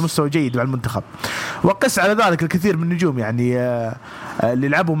مقدم مستوى جيد مع المنتخب. وقس على ذلك الكثير من النجوم يعني اللي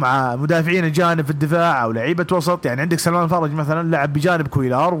لعبوا مع مدافعين الجانب في الدفاع أو لعيبة وسط. يعني عندك سلمان فرج مثلا لعب بجانب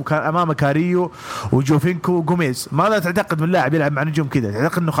كويلار وكان أمامه كاريو وجوفينكو وغوميز. ماذا تعتقد من لاعب يلعب مع نجوم كذا؟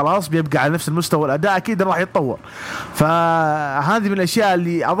 تعتقد أنه خلاص بيبقى على نفس المستوى الأداء؟ أكيد راح يتطور. فهذه من الأشياء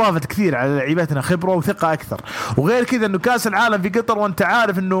اللي أضافت كثير على لعيبتنا خبرة وثقة أكثر. وغير كذا أنه كأس العالم في قطر وأنت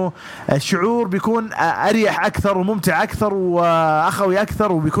عارف أنه الشعور بيكون أريح أكثر وممتع أكثر وأخوي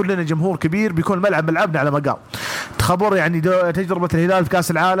أكثر، وبيكون لنا جمهور كبير، بيكون الملعب ملعبنا على مقام. تخبر يعني تجربة الهلال في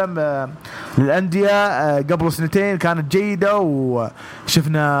كأس العالم للأندية قبل سنتين كانت جيدة،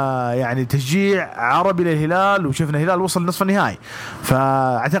 وشفنا يعني تشجيع عربي للهلال، وشفنا الهلال وصل نصف النهائي.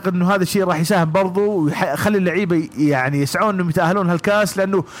 فأعتقد أنه هذا الشيء راح يساهم برضو ويخلي اللعيبة يعني يسعون أنهم يتأهلون هالكاس،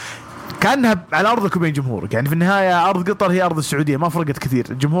 لأنه كأنها على أرضك وبين جمهورك. يعني في النهاية أرض قطر هي أرض السعودية، ما فرقت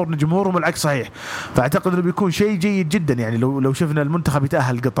كثير، جمهورهم العكس صحيح. فأعتقد أنه بيكون شيء جيد جدا يعني لو شفنا المنتخب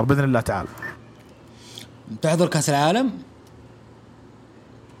يتأهل قطر بإذن الله تعالى. تحضر كأس العالم؟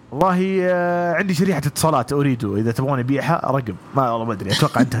 والله عندي شريحة اتصالات أريده، إذا تبغون أبيعها رقم ما أدري،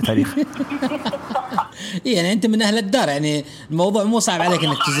 أتوقع انتهى تاريخ. يعني أنت من أهل الدار، يعني الموضوع مو صعب عليك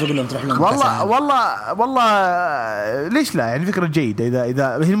إنك تزرق لهم تروح لهم. والله ليش لا؟ يعني فكرة جيدة.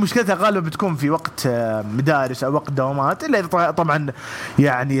 إذا هي المشكلة غالبا بتكون في وقت مدارس أو وقت دوامات، إلا إذا طبعا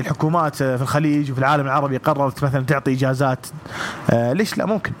يعني الحكومات في الخليج وفي العالم العربي قررت مثلا تعطي إجازات، ليش لا؟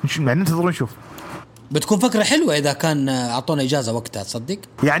 ممكن يعني ننتظر ونشوف. بتكون فكرة حلوة إذا كان أعطونا إجازة وقتها، تصدق؟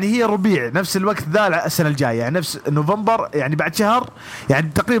 يعني هي ربيع نفس الوقت ذا السنة الجاية، يعني نفس نوفمبر، يعني بعد شهر،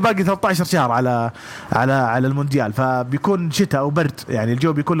 يعني تقريبا باقي 13 شهر على المونديال. فبيكون شتاء أو برد، يعني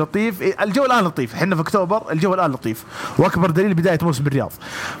الجو بيكون لطيف. الجو الآن لطيف، حنا في أكتوبر الجو الآن لطيف، وأكبر دليل بداية موسم بالرياض.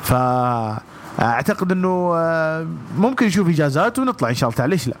 فأعتقد أنه ممكن نشوف إجازات ونطلع إن شاء الله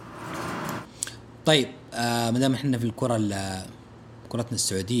تعالى، ليش لا؟ طيب مدام إحنا في كرتنا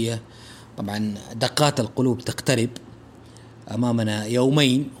السعودية، طبعا دقات القلوب تقترب، أمامنا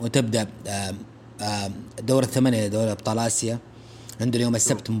يومين وتبدأ دورة الثامنة دورة أبطال آسيا. عندنا يوم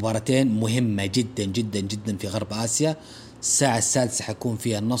السبت مباراتين مهمة جدا جدا جدا في غرب آسيا. الساعة 6 حيكون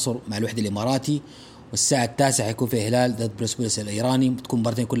فيها النصر مع الوحدة الإماراتي، والساعة 9 حيكون فيها هلال ضد برسبوليس الإيراني. بتكون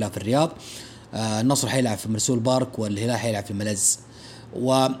مباراتين كلها في الرياض. النصر حيلعب في مرسول بارك والهلال حيلعب في الملز،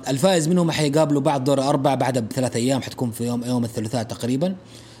 والفائز منهم حيقابلوا بعد دور 4 بعدها ب3 أيام، حتكون في يوم الثلاثاء تقريبا،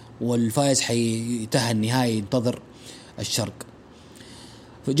 والفائز حيتأهل النهائي ينتظر الشرق.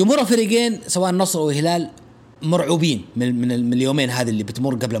 جمهور الفريقين سواء النصر أو الهلال مرعوبين من اليومين هذه اللي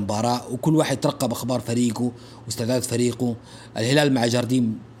بتمر قبل المباراة، وكل واحد يترقب أخبار فريقه واستعداد فريقه. الهلال مع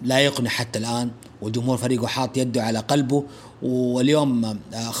جارديم لا يقنع حتى الآن، والجمهور فريقه حاط يده على قلبه. واليوم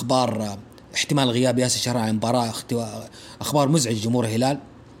أخبار احتمال غياب ياسر شهران عن المباراة، أخبار مزعج جمهور الهلال،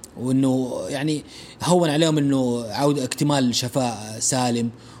 وإنه يعني هون عليهم إنه عودة اكتمال شفاء سالم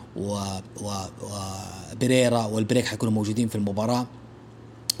وبريرا والبريك حيكونوا موجودين في المباراة.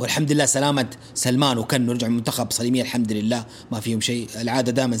 والحمد لله سلامة سلمان وكانوا رجعوا المنتخب سليمية الحمد لله، ما فيهم شيء.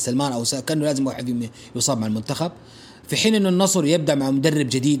 العادة دائما سلمان أو كانوا لازم واحد يصاب مع المنتخب. في حين إنه النصر يبدأ مع مدرب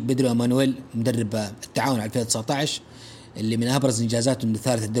جديد بدرو أمانويل، مدرب التعاون 2019 اللي من أبرز إنجازاته إنه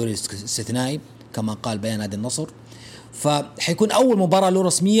ثالث الدوري الاستثنائي كما قال بيان نادي النصر. فحيكون أول مباراة له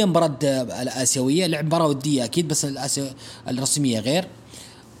رسمية مباراة الآسيوية، لعب مباراة ودية أكيد بس الرسمية غير.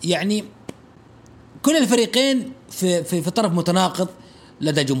 يعني كل الفريقين في طرف متناقض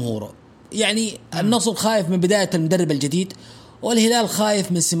لدى جمهوره. يعني النصر خايف من بداية المدرب الجديد، والهلال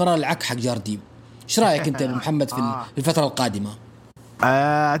خايف من استمرار العك حق جارديم. ايش رايك انت محمد في الفترة القادمة؟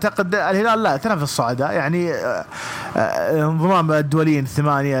 اعتقد الهلال لا تنافس الصعداء، يعني انضمام الدوليين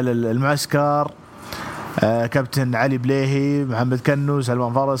 8 للمعسكر، كابتن علي بليهي، محمد كنو،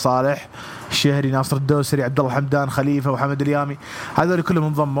 سلمان فرج، صالح الشهري، ناصر الدوسري، عبد الله حمدان، خليفة وحمد اليامي، هذول كلهم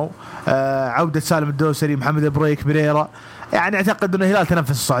انضموا. عودة سالم الدوسري، محمد البريك، بريرا. يعني اعتقد انه الهلال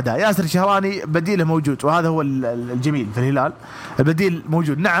تنفس الصعداء. ياسر الشهراني بديله موجود، وهذا هو الجميل في الهلال، البديل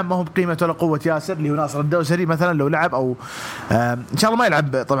موجود. نعم ما هو بقيمه ولا قوه ياسر اللي هو ناصر الدوسري مثلا لو لعب، او ان شاء الله ما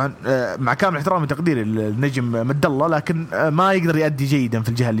يلعب طبعا مع كامل احترامي وتقديري النجم مد الله، لكن ما يقدر يؤدي جيدا في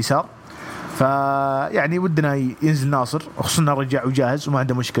الجهه اليسار. فيعني ودنا ينزل ناصر، خصوصا رجع وجاهز وما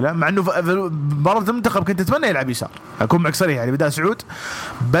عنده مشكله، مع انه في مباراه المنتخب كنت اتمنى يلعب يسار، اكون معك صريح يعني بدال سعود،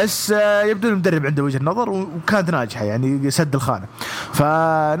 بس يبدو المدرب عنده وجهه نظر وكانت ناجحه يعني سد الخانه.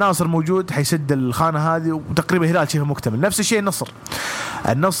 فناصر موجود حيسد الخانه هذه، وتقريبا الهلال شبه مكتمل. نفس الشيء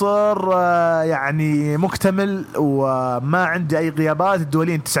النصر يعني مكتمل وما عنده اي غيابات،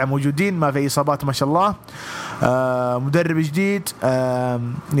 الدوليين 9 موجودين، ما في اي اصابات ما شاء الله. مدرب جديد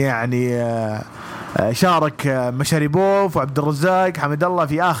يعني شارك مشاريبوف وعبد الرزاق حمد الله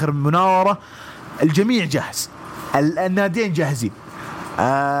في آخر مناورة. الجميع جاهز، الناديين جاهزين.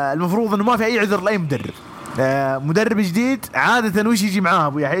 المفروض أنه ما في أي عذر لأي مدرب. مدرب جديد عادة وش يجي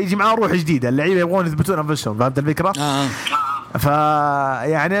معاه يجي معاه روح جديدة، اللعيبة يبغون يثبتون أنفسهم، فهمت الفكرة؟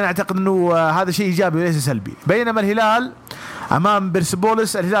 فيعني أنا أعتقد أنه هذا شيء إيجابي وليس سلبي. بينما الهلال أمام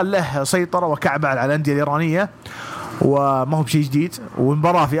بيرسبوليس، الهلال له سيطرة وكعبة على الأندية الإيرانية، وما هو بشيء جديد،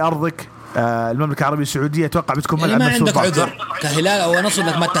 والمباراة في أرضك المملكة العربية السعودية. أتوقع بتكون يعني ما عندك عذر كهلال أو نصر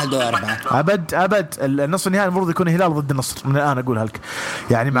إنك ما تأهل 4. أبد النصر النهائي المفروض يكون الهلال ضد النصر من الآن أقولها لك،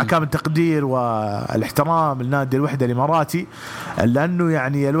 يعني مع كامل التقدير والاحترام لنادي الوحدة الإماراتي، لأنه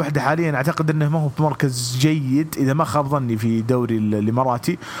يعني الوحدة حاليا أعتقد أنه ما هو بمركز جيد إذا ما خاب ظني في دوري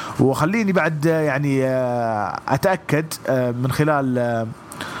الإماراتي. وخليني بعد يعني أتأكد من خلال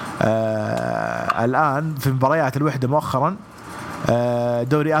الآن في مباريات الوحدة مؤخرا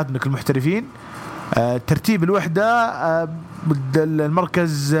دوري آدمك المحترفين، ترتيب الوحدة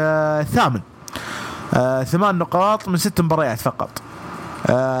المركز 8 8 نقاط من 6 مباريات فقط.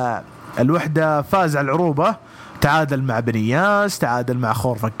 الوحدة فاز على العروبة، تعادل مع بنياس، تعادل مع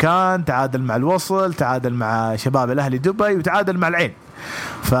خور فكان، تعادل مع الوصل، تعادل مع شباب الأهلي دبي، وتعادل مع العين.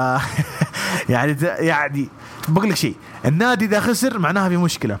 ف يعني بقول لك شيء، النادي إذا خسر معناها في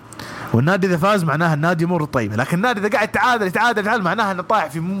مشكلة، والنادي إذا فاز معناها النادي أمور طيبة. لكن النادي إذا قاعد يتعادل معناها أنه طايح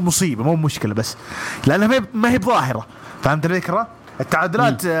في مصيبة، مو مشكلة، بس لأنها ما هي بظاهرة. فهمت الفكرة؟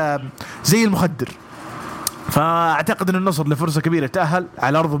 التعادلات زي المخدر. فأعتقد أن النصر له فرصة كبيرة تأهل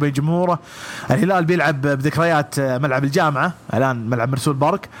على أرضه بجمهوره. الهلال بيلعب بذكريات ملعب الجامعة الآن، ملعب مرسول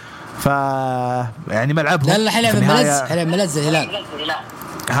بارك، ف يعني ملعبهم. لا حيلعب في الملز الهلال.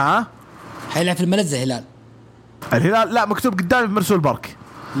 ها؟ حيلعب في الملز الهلال لا مكتوب قدامي في مرسول بارك.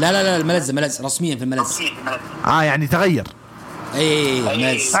 لا الملز رسميا في الملز. يعني تغير. اي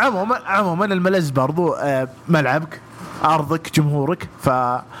ملز. عموما الملز برضو ملعبك، أرضك، جمهورك، ف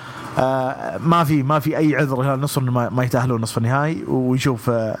ما في أي عذر الهلال النصر ما يتأهلون نصف النهائي،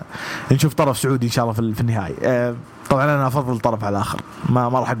 ونشوف نشوف طرف سعودي إن شاء الله في النهائي. طبعا أنا أفضل طرف على الآخر، ما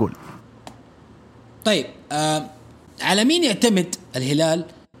راح أقول. طيب على مين يعتمد الهلال؟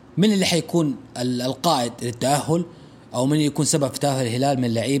 من اللي حيكون القائد للتأهل، أو من يكون سبب في تأهل الهلال من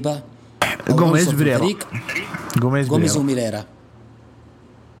اللعيبة؟ غوميز وميريرا.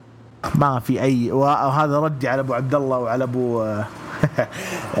 ما في أي، وهذا ردي على أبو عبد الله وعلى أبو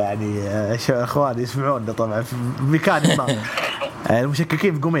يعني اخواني يسمعون طبعا في مكان ما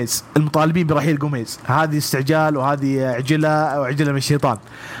المشككين في غوميز، المطالبين برحيل غوميز. هذه استعجال، وهذه عجلة من الشيطان.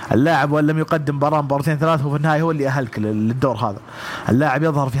 اللاعب وان لم يقدم مبارتين 3 وفي النهاية هو اللي أهلك للدور هذا. اللاعب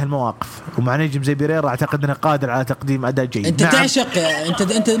يظهر في هالمواقف، ومع نجم زي بيريرا أعتقد أنه قادر على تقديم أداء جيد. أنت تعشق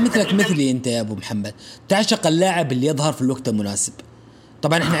أنت مثلك مثلي أنت يا أبو محمد، تعشق اللاعب اللي يظهر في الوقت المناسب.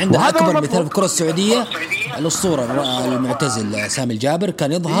 طبعا احنا عندنا اكبر مثال في الكرة السعودية، الاسطورة المعتزل سامي الجابر،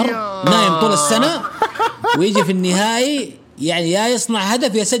 كان يظهر نايم طول السنة ويجي في النهائي يعني يا يصنع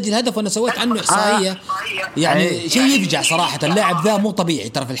هدف يسجل هدف. وانا سويت عنه احصائية يعني شيء يفجع صراحة. اللاعب ذا مو طبيعي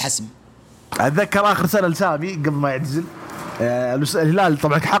ترى في الحسم. اتذكر اخر سنة لسامي قبل ما يعتزل الهلال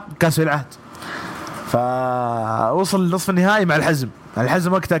طبعا حق كاس العهد، فوصل نصف النهائي مع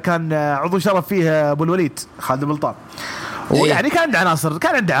الحزم وقتها كان عضو شرف فيه ابو الوليد خالد بلطان، ويعني كان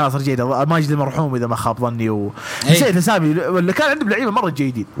عنده عناصر جيدة، ماجد المرحوم إذا ما خاب ظني، نسيت سامي، ولا كان عنده لعيبة مرة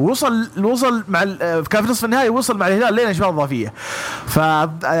جيدين. ووصل مع كان في نصف النهائي، وصل مع الهلال لين أشواط إضافية.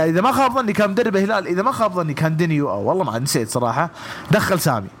 فإذا ما خاب ظني كان مدرب الهلال، إذا ما خاب ظني كان دينيو، أو والله ما نسيت صراحة. دخل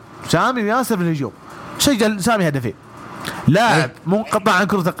سامي وياسر في الهجوم، سجل سامي هدفين. لاعب منقطع عن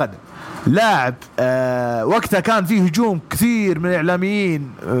كرة القدم، لاعب وقتها كان فيه هجوم كثير من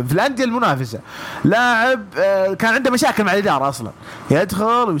الإعلاميين في الأندية المنافسة. لاعب كان عنده مشاكل مع الإدارة أصلا،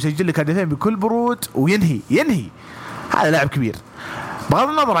 يدخل ويسجل لك هدفين بكل برود وينهي. هذا لاعب كبير. بغض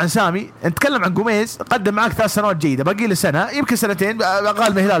النظر عن سامي نتكلم عن جوميز قدم معك 3 سنوات جيدة، باقي له سنة يمكن سنتين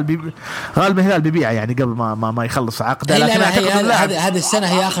غالبا الهلال بيبيعه يعني قبل ما يخلص عقده. لكن هذه السنة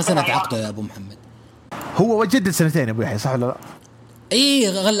هي آخر سنة عقده يا أبو محمد. هو وجدد سنتين يا أبو يحيى صح ولا لا؟ اي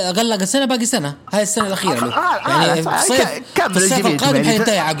غلق السنه، باقي سنه، هاي السنه الاخيره له يعني في الصيف القادم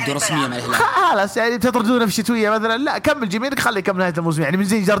حينتهي عقده رسميا مع الهلال. خلاص يعني تطردونه في الشتويه مثلا، لا كمل جميلك خليه يكمل نهايه الموسم يعني من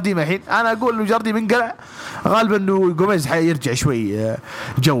زي جارديم الحين. انا اقول انه جارديم انقلع غالبا انه جوميز حيرجع شوي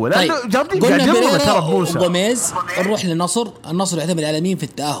جو، لانه طيب. جارديم قاعد يضرب ترى بموسى. جوميز نروح للنصر يعتمد على مين في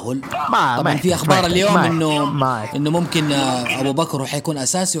التاهل؟ طبعا في اخبار اليوم انه ممكن ابو بكر حيكون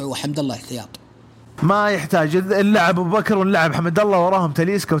اساسي وحمد الله احتياط. ما يحتاج اللاعب ابو بكر واللاعب حمد الله، وراهم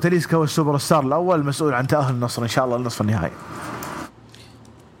وتليسكا والسوبر ستار الاول مسؤول عن تاهل النصر ان شاء الله لنصف النهائي.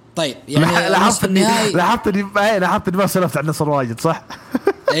 طيب يعني لاحظت اني ما سولفت عن النصر واجد صح؟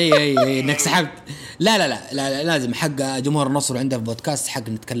 اي انك سحبت. لا لازم حق جمهور النصر عنده في بودكاست حق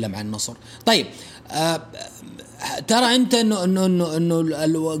نتكلم عن النصر. طيب ترى انت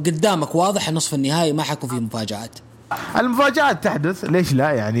انه قدامك واضح نصف النهائي ما حكون فيه مفاجآت. المفاجآت تحدث ليش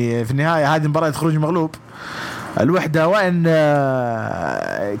لا يعني في النهاية هذه مباراة خروج مغلوب الوحدة، وإن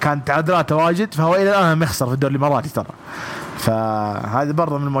كانت تعادلات واجد فهو إلى الآن مخسر في الدوري الإماراتي ترى، فهذا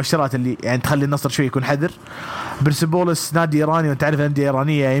برضه من المؤشرات اللي يعني تخلي النصر شوي يكون حذر. برسبولس نادي إيراني وأنت تعرف الأندية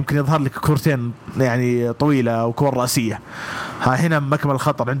الإيرانية يمكن يظهر لك كورتين يعني طويلة وكور رأسية، هنا مكمل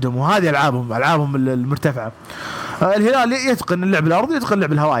الخطر عندهم، وهذه ألعابهم المرتفعة. الهلال يتقن اللعب الأرضي يتقن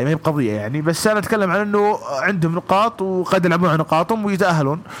اللعب الهوائي، ما هي بقضية يعني، بس أنا أتكلم عن أنه عندهم نقاط وقد يلعبون على نقاطهم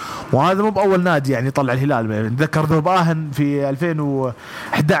ويتأهلون، وهذا مو بأول نادي يعني طلع الهلال. نتذكر ذوب آهن في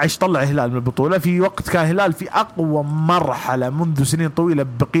 2011 طلع الهلال من البطولة في وقت كان الهلال في أقوى مرحلة منذ سنين طويلة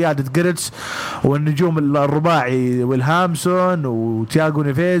بقيادة جريتس والنجوم الرباعي والهامسون وتياغو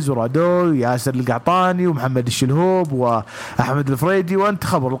نيفيز ورادو ياسر القعطاني ومحمد الشلهوب وأحمد الفريدي وأنت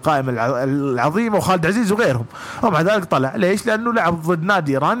خبر القائمة العظيمة وخالد عزيز وغيرهم. ومع ذلك طلع ليش؟ لأنه لعب ضد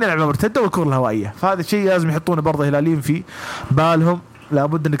نادي إيراني لعبة مرتدة والكرة الهوائية، فهذا الشيء لازم يحطونه برضه هلاليين في بالهم.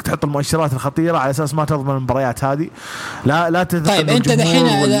 لابد انك تحط المؤشرات الخطيره على اساس ما تضمن المباريات هذه. لا طيب انت دحين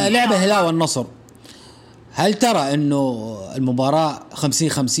لعبه الهلال والنصر، هل ترى انه المباراه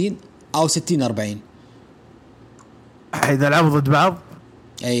 50-50 او 60-40 اذا لعبوا ضد بعض؟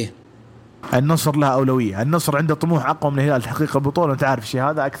 اي النصر له اولويه، النصر عنده طموح اقوى من الهلال تحقيق البطوله، انت عارف الشيء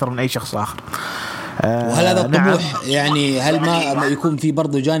هذا اكثر من اي شخص اخر. وهل هذا الطموح يعني هل ما يكون في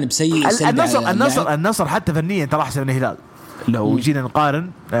برضه جانب سيء؟ النصر حتى فنيا ترى احسن من الهلال لو جينا نقارن.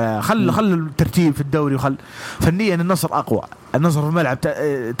 خل الترتيب في الدوري وخل فنيا النصر اقوى. النصر في الملعب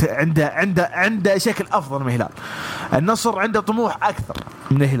عنده شكل افضل من الهلال. النصر عنده طموح اكثر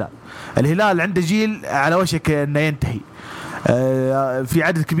من الهلال. الهلال عنده جيل على وشك انه ينتهي، في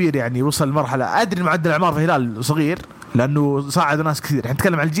عدد كبير يعني وصل لمرحله، ادري معدل الاعمار في الهلال صغير لانه صعد ناس كثير،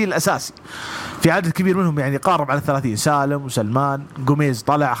 نتكلم عن الجيل الاساسي في عدد كبير منهم يعني قارب على 30، سالم وسلمان، جوميز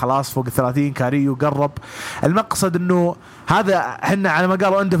طلع خلاص فوق 30، كاريو قرب. المقصد انه هذا احنا على ما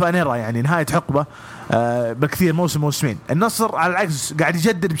قالوا عنده فانيرا يعني نهايه حقبه بكثير موسمين. النصر على العكس قاعد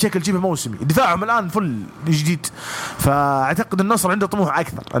يجدد بشكل شبه موسمي، دفاعهم الان فل جديد، فاعتقد النصر عنده طموح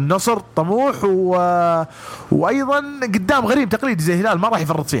اكثر. النصر طموح وايضا قدام غريب تقليدي زي الهلال ما راح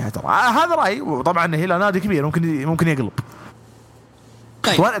يفرط فيها ترى، هذا رايي. وطبعا الهلال نادي كبير ممكن يقلب.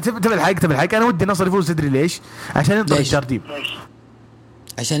 طيب وانا تبي الحق انا ودي النصر يفوز، تدري ليش؟ عشان ينطرد جارديم،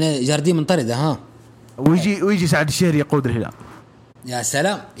 عشان جارديم منطرده ها، ويجي سعد الشهري يقود الهلال.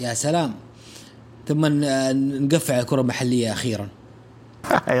 يا سلام ثم نقفع الكرة المحلية أخيرا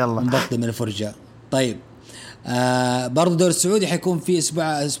يلا نبطل من الفرجة. طيب برضو الدوري السعودي حيكون في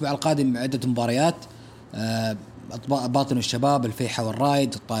الأسبوع القادم عدة مباريات، باطن الشباب، الفيحة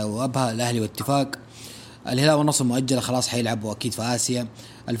والرايد، الطائي وأبها، الأهلي والاتفاق. الهلال والنصر مؤجلة خلاص حيلعبوا أكيد في آسيا.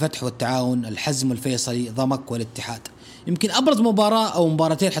 الفتح والتعاون، الحزم والفيصلي، ضمك والاتحاد. يمكن أبرز مباراة أو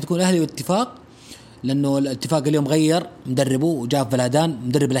مباراتين حتكون الأهلي والاتفاق، لأنه الاتفاق اليوم غير مدربه وجاب فلادان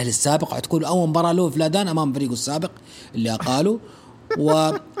مدرب الأهلي السابق، وحتكون أول مباراة له فلادان أمام فريقه السابق اللي أقاله.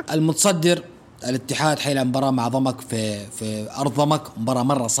 والمتصدر الاتحاد حيلعب مباراة مع ضمك في أرض ضمك، مباراة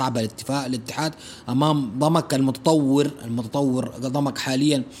مرة صعبة الاتحاد أمام ضمك المتطور ضمك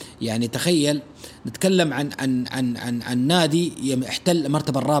حاليا. يعني تخيل نتكلم عن نادي يحتل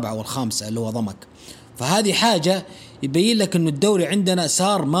المرتبة الرابعة والخامسة اللي هو ضمك، فهذه حاجة يبين لك إنه الدوري عندنا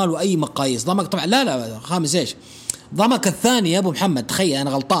صار ماله أي مقاييس. ضمك طبعا لا خامس إيش، ضمك الثاني يا أبو محمد، تخيل أنا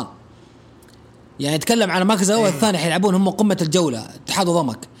غلطان يعني نتكلم على مركز الأول الثاني حيلعبون هم قمة الجولة اتحاد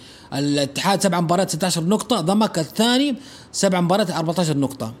وضمك. الاتحاد 7 مباريات 16 نقطة، ضمك الثاني 7 مباريات 14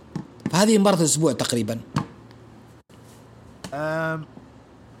 نقطة، فهذه مباراة الأسبوع تقريبا.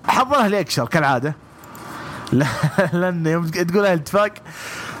 حضرها ليكشر كالعادة لأن يوم تقول الاتفاق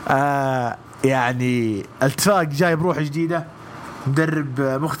يعني الاتفاق جاي بروح جديدة، مدرب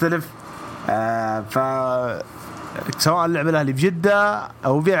مختلف، ف سواء لعب الأهلي بجدة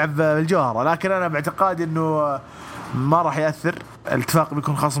أو بيلعب بالجوهرة، لكن أنا باعتقادي إنه ما راح يأثر. الاتفاق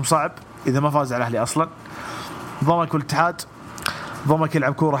بيكون خصم صعب إذا ما فاز على الأهلي أصلا. ضمك والاتحاد، ضمك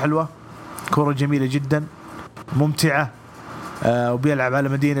يلعب كورة حلوة، كورة جميلة جدا ممتعة، وبيلعب على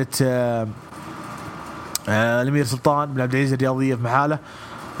مدينة الأمير سلطان بن عبد العزيز الرياضية في محالة،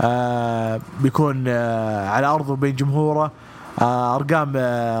 بيكون على أرضه بين جمهوره. أرقام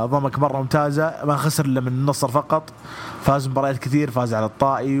ضمك مرة ممتازة، ما خسر إلا من النصر فقط، فاز مباريات كثير، فاز على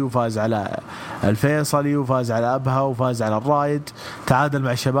الطائي وفاز على الفيصلي وفاز على أبها وفاز على الرايد، تعادل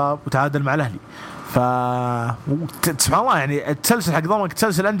مع الشباب وتعادل مع الأهلي. سبحان الله، يعني التسلسل حق ضمك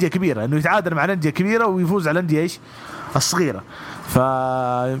تسلسل أندية كبيرة، إنه يتعادل مع الأندية كبيرة ويفوز على الأندية إيش الصغيرة.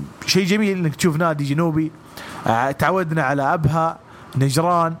 فشيء جميل إنك تشوف نادي جنوبي. تعودنا على أبها،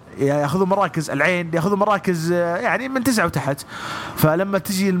 نجران ياخذوا مراكز، العين ياخذوا مراكز يعني من 9 وتحت. فلما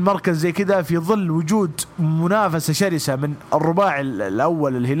تجي المركز زي كذا في ظل وجود منافسة شرسة من الرباعي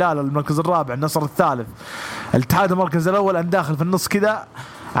الأول الهلال المركز الرابع، النصر الثالث، الاتحاد المركز الأول، أن داخل في النص كذا،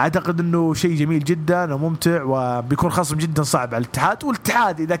 أعتقد أنه شيء جميل جدا وممتع، وبيكون خصم جدا صعب على الاتحاد.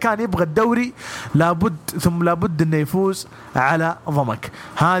 والاتحاد إذا كان يبغى الدوري لابد أنه يفوز على ضمك.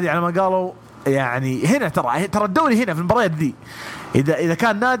 هذه على ما قالوا يعني. هنا ترى الدوري هنا في المباريات دي، إذا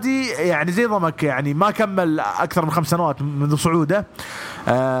كان نادي يعني زي ضمك يعني ما كمل أكثر من 5 سنوات منذ صعوده،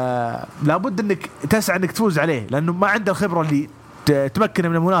 لابد أنك تسعى أنك تفوز عليه، لأنه ما عنده الخبرة اللي تمكن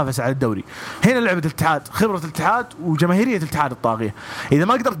من المنافسة على الدوري. هنا لعبة الاتحاد، خبرة الاتحاد وجماهيرية الاتحاد الطاغية. إذا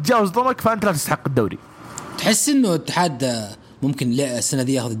ما قدرت تتجاوز ضمك فأنت لا تستحق الدوري. تحس إنه الاتحاد ممكن السنة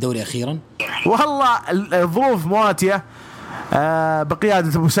دي ياخذ الدوري أخيرا؟ والله الظروف مواتية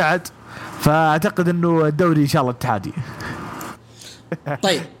بقيادة أبو سعد، فأعتقد إنه الدوري إن شاء الله اتحادي.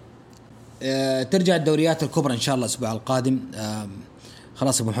 طيب ترجع الدوريات الكبرى إن شاء الله الأسبوع القادم.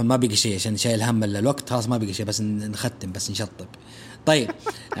 خلاص أبو محمد ما بقي شيء عشان شايل هم الوقت، خلاص ما بقي شيء، بس نختم بس نشطب. طيب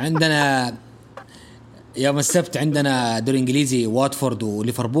عندنا يوم السبت عندنا دوري إنجليزي، واتفورد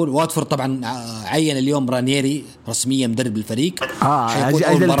وليفربول. واتفورد طبعا عين اليوم رانييري رسميا مدرب الفريق.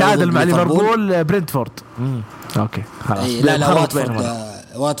 إذا تعادل مع ليفربول برينتفورد. أوكي خلاص. لا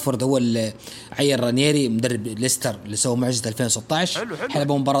واتفورد هو اللي عين رانييري مدرب ليستر اللي سوى معجزة 2016.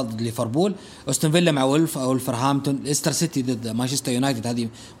 حلبوا مباراة ضد ليفربول. أستون فيلا مع ولفرهامبتون. ليستر سيتي ضد مانشستر يونايتد، هذه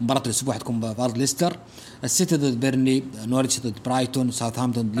مباراة الأسبوع حتكون بأرض ليستر. السيتي ضد بيرني، نوريتش ضد برايتون،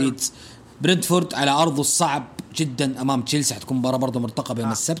 ساوثهامبتون ليدز. برنتفورد على أرضه الصعب جدا أمام تشيلسي، حتكون مباراة برضه مرتقبة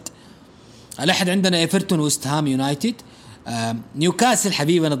يوم السبت. الأحد عندنا إيفرتون وست هام يونايتد. نيوكاسل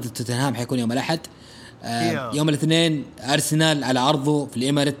حبيبنا ضد توتنهام حيكون يوم الأحد. يوم الاثنين أرسنال على أرضه في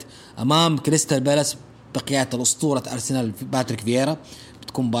الإمارات أمام كريستال بالاس بقيادة الأسطورة أرسنال باتريك فييرا.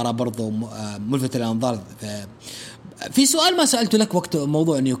 بتكون مباراة برضه ملفتة للأنظار. في سؤال ما سألته لك وقت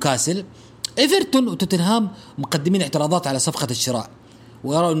موضوع نيوكاسل. إيفرتون وتوتنهام مقدمين اعتراضات على صفقة الشراء،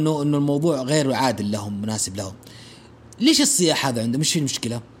 ويرى إنه الموضوع غير عادل لهم، مناسب لهم. ليش الصياح هذا عنده؟ مش في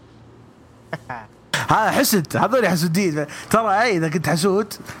المشكلة. حسد هذول حسودين ترى. إذا كنت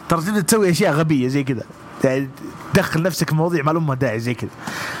حسود ترى تبدأ تسوي أشياء غبية زي كده، يعني تدخل نفسك في مواضيع ما لها داعي زي كده.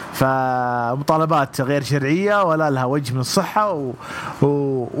 فمطالبات غير شرعية ولا لها وجه من الصحة،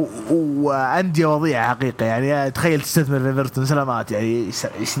 وأندية وضيعة حقيقة. يعني تخيل تستثمر في إيفرتون، سلامات يعني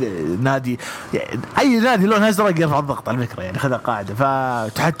نادي، يعني أي نادي لون أزرق يرفع الضغط على فكرة، يعني خذها قاعدة.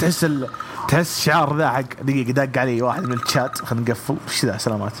 تحس شعار ذا حق دقيقة دق علي واحد من الشات، خلينا نقفل وش ذا،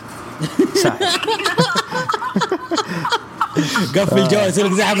 سلامات قفل جوالك،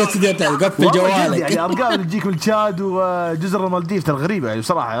 سلك زي حق السدير تاعي، قفل جوالك. يعني أرقام اللي تجيك من تشاد وجزر المالديف ترى غريبة، يعني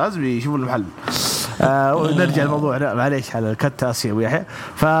بصراحة لازم يشوفوا المحل. نرجع للموضوع، معليش على الكت آسيا ويحيى.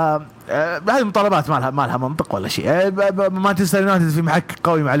 هذه المطالبات ما لها منطق ولا شيء. مانشستر يونايتد في محك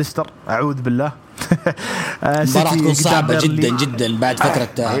قوي مع ليستر، أعوذ بالله. مباراة تكون صعبة جدا جدا بعد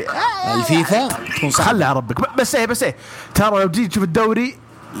فترة الفيفا، تكون صعبة. خلي على ربك. بس ترى لو تجي تشوف الدوري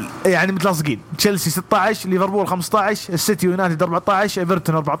يعني متلاصقين. تشيلسي 16، ليفربول 15، السيتي يونايتد 14،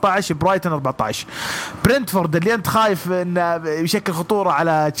 ايفرتون 14، برايتون 14. برنتفورد اللي انت خايف انه يشكل خطوره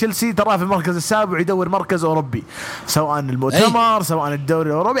على تشيلسي تراه في المركز السابع ويدور مركز اوروبي، سواء المؤتمر سواء الدوري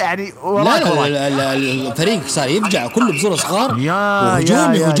الاوروبي. يعني لا الفريق صار يفجع كله بصوره صغار،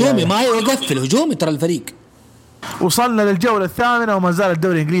 هجومي ما يوقف الهجوم. ترى الفريق وصلنا للجولة الثامنة وما زال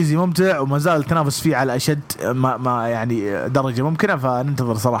الدوري الإنجليزي ممتع وما زال التنافس فيه على أشد ما يعني درجة ممكنة.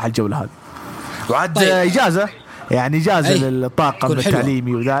 فننتظر صراحة الجولة هذه. وعد طيب. يعني إجازة للطاقم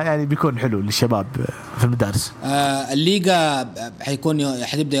التعليمي وذا، يعني بيكون حلو للشباب في المدارس. الليغا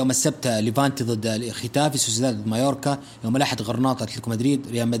حتبدأ يوم السبت، ليفانتي ضد ختافي، سوسيداد ضد مايوركا، يوم الأحد غرناطة أتلتيكو مدريد،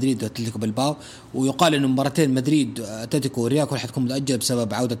 ريال مدريد وأتلتيكو بلباو. ويقال إنه مباراتين مدريد أتلتيكو وريال كل حتكون متأجلة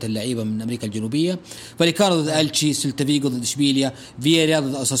بسبب عودة اللعيبة من أمريكا الجنوبية. فاليكارو ضد ألتشي، سيلتا فيغو ضد إشبيليا، فياريال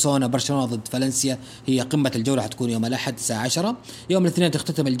ضد أوساسونا، برشلونة ضد فالنسيا. هي قمة الجولة حتكون يوم الأحد الساعة 10. يوم الاثنين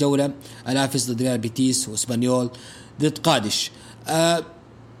تختتم الجولة، الافيس ضد ريال بيتيس، واسبانيول ضد قادش.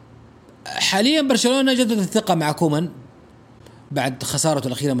 حاليا برشلونة جدد الثقة مع كومان بعد خسارته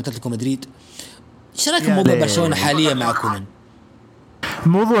الأخيرة من أتلتيكو مدريد. ايش رايك في موضوع برشلونة حاليا مع كومان؟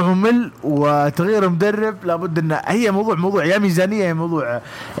 موضوع ممل وتغيير مدرب لابد انه هي موضوع يا ميزانيه يا موضوع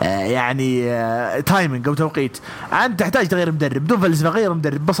يعني تايمينج او توقيت. انت تحتاج تغيير مدرب بدون فلسفه، غير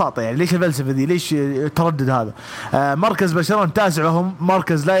مدرب ببساطه. يعني ليش الفلسفه ذي؟ ليش التردد هذا؟ مركز برشلونه التاسع وهم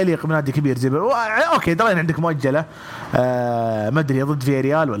مركز لا يليق بنادي كبير زي اوكي درين عندك مؤجله ما ادري ضد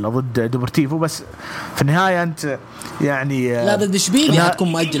فياريال ولا ضد ديبورتيفو، بس في النهايه انت يعني لا ضد اشبيليا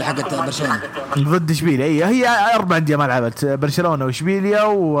حتكون مؤجله حقت برشلونه. ضد اشبيليا هي 4 انديه ما لعبت، برشلونه واشبيليا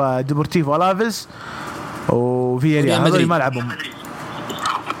وديبورتيفو الافيس وفياريال، هذول ما لعبوا.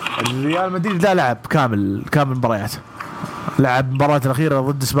 الريال مدريد لا لعب كامل مباريات، لعب مباراة الأخيرة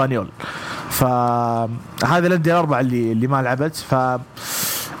ضد اسبانيول. فهذا الأندية الأربعة اللي ما لعبت، ف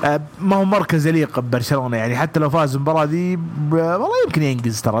ما هو مركز يليق ببرشلونة. يعني حتى لو فاز المباراة دي والله يمكن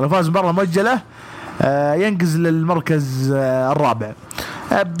ينقز، ترى لو فاز مباراة مؤجلة ينقز للمركز الرابع.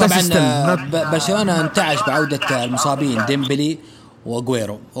 بس طبعا برشلونة انتعش بعودة المصابين ديمبلي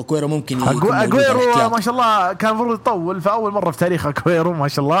واغويرو ممكن اغويرو ما شاء الله كان المفروض يطول، فاول مره في تاريخ اغويرو ما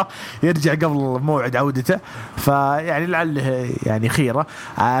شاء الله يرجع قبل موعد عودته، فيعني لعله يعني خيره.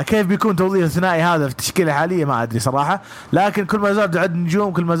 كيف بيكون توظيف الثنائي هذا في التشكيله الحاليه ما ادري صراحه، لكن كل ما زاد عدد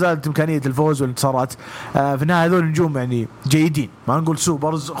النجوم كل ما زادت امكانيه الفوز والانتصارات. في النهايه هذول النجوم يعني جيدين، ما نقول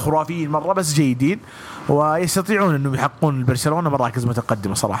سوبرز خرافيين مره، بس جيدين ويستطيعون انهم يحققون برشلونه مراكز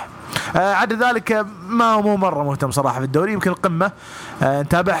متقدمه صراحه. عدا ذلك ما هو مره مهتم صراحه في الدوري، يمكن القمه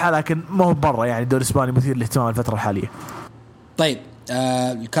نتابعها لكن ما هو برا، يعني الدوري الاسباني مثير للاهتمام الفتره الحاليه. طيب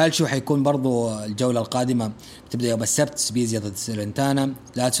الكالشيو حيكون برضو الجوله القادمه تبدا يوم السبت، سبيزيا ضد سيرنتانا،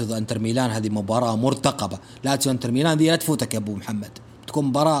 لاتسيو ضد انتر ميلان. هذه مباراه مرتقبه، لاتسيو انتر ميلان دي لا تفوتك يا ابو محمد، تكون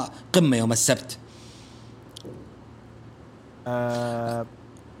مباراه قمه يوم السبت.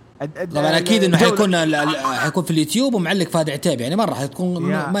 طبعا اكيد انه حيكون في اليوتيوب ومعلق فهد عتيبي، يعني مره حتكون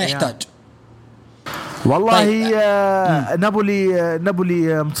ما يحتاج. والله طيب.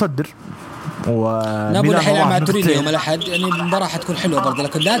 نابولي متصدر، نابولي حيلعب مع تورينو يوم الأحد، يعني المباراة حتكون حلوة برضه.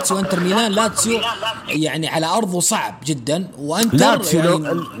 لكن لاتسيو انتر ميلان، لاتسيو يعني على أرضه صعب جدا، وانتر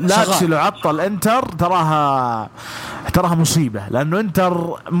لاتسيو لو عطل انتر تراها مصيبة، لأنه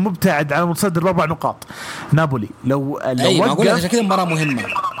انتر مبتعد عن المتصدر ب4 نقاط. نابولي لو أقول لك عشان كذا مباراة مهمة،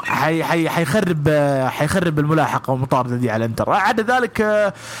 حيخرب الملاحقة والمطاردة دي على انتر. عدا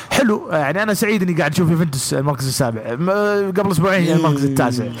ذلك حلو، يعني أنا سعيد إني قاعد أشوف يوفنتوس المركز السابع، قبل أسبوعين المركز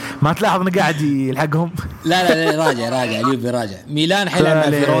التاسع، ما تلاحظ إنه قاعد يلحقهم. لا راجع اليوفي راجع. ميلان حيلعب مع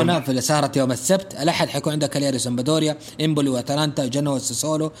فيرونا في سهرة يوم السبت. الأحد حيكون عندك كالياري وسامبدوريا، إمبولي وأتلانتا، جنوا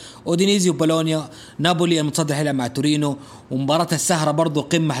وساسولو، ودينيزي وبولونيا. نابولي المتصدر حيلعب مع تورينو. ومباراة السهرة برضو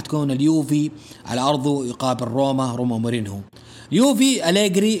قمة حتكون اليوفي على أرضه يقابل روما ومورينهو. يوفي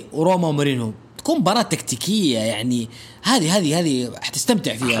أليجري وروما ومورينهو تكون مباراة تكتيكية، يعني هذه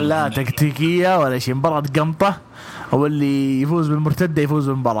حتستمتع فيها. لا تكتيكية ولا شيء، مباراة قمطة، واللي يفوز بالمرتدة يفوز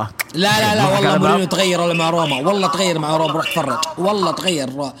بالمباراة. لا والله مورينهو تغير مع روما، والله تغير مع روما، روح تفرج، والله تغير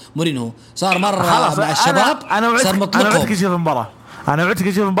مورينهو، صار مرة مع الشباب. صار مطلقهم. أنا وعدتك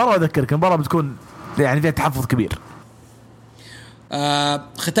أشوف المباراة وأذكرك المباراة بتكون يعني فيها تحفظ كبير.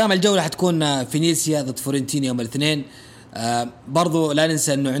 ختام الجولة حتكون فينيسيا ضد فورنتينا يوم الاثنين. برضو لا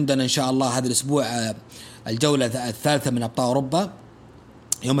ننسى أنه عندنا إن شاء الله هذا الأسبوع الجولة الثالثة من أبطال أوروبا.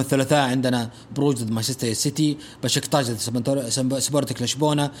 يوم الثلاثاء عندنا بروج ضد مانشستر سيتي، بشكتاش ضد سبورتك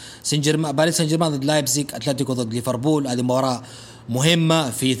لشبونة، باريس سان جيرمان ضد لايبزيغ، أتلتيكو ضد ليفربول. هذه مباراة مهمة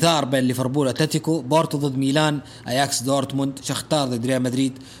في ثار بين ليفربول وأتلتيكو، بورتو ضد ميلان، أياكس دورتموند، شختار ضد ريال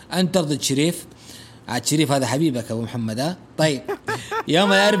مدريد، أنتر ضد شريف. شريف هذا حبيبك أبو محمد. طيب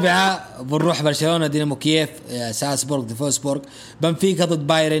يوم الأربعاء بنروح برشلونة دينامو كييف، سالزبورغ ضد فولسبورغ، بنفيكا ضد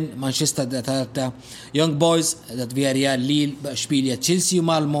بايرن، مانشستر ضد أتلانتا، يونغ بويز ضد فياريال، ليل، اشبيليا، تشيلسي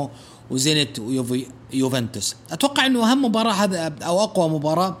ومالمو، وزينت ويوفنتوس. أتوقع أنه أهم مباراة هذا أو أقوى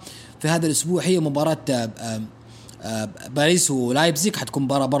مباراة في هذا الأسبوع هي مباراة باريس ولايبزيغ. حتكون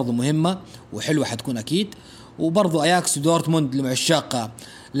مباراة برضو مهمة وحلوة حتكون أكيد. وبرضو أياكس ودورتموند للعشاق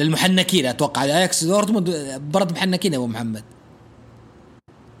للمحنكين. أتوقع أياكس ودورتموند برد محنكين يا أبو محمد.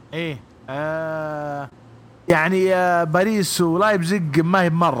 إيه يعني باريس ولايبزيج ما هي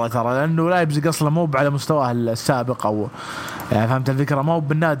مرة ترى، لأنه لايبزيج أصلا مو على مستواه السابق، أو يعني فهمت الفكرة، ما هو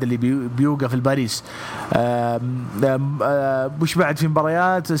بالنادي اللي بيوقف الباريس. وش بعد في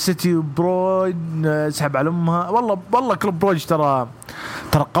مباريات سيتي وبروج سحب على أمها. والله كلوب بروج ترى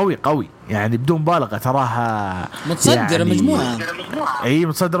قوي يعني بدون مبالغة، تراها متصدر يعني مجموعة. اي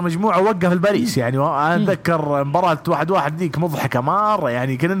متصدر مجموعة ووقف الباريس. يعني انا اتذكر مباراة 1-1 ذيك مضحكة مرة،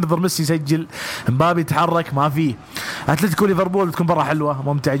 يعني كنا ننتظر ميسي يسجل، مبابي يتحرك ما فيه. اتلتيكو ليفربول تكون مباراة حلوة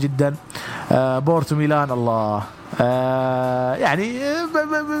ممتعة جدا. بورتو ميلان الله يعني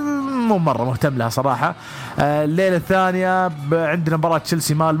مو مرة مهتم لها صراحة. الليلة الثانية عندنا مباراة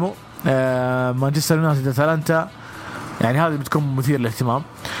تشيلسي مالمو، مانشستر يونايتد اتلانتا، يعني هذه بتكون مثير للاهتمام.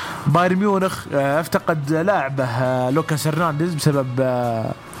 بايرن ميونخ افتقد لاعبه لوكاس هرنانديز بسبب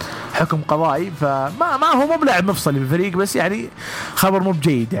حكم قضائي، فما هو مو لاعب مفصلي بالفريق، بس يعني خبر مو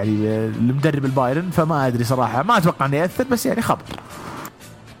بجيد يعني المدرب البايرن، فما ادري صراحه، ما اتوقع انه ياثر، بس يعني خبر.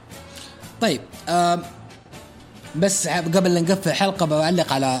 طيب بس قبل لا نقفل الحلقه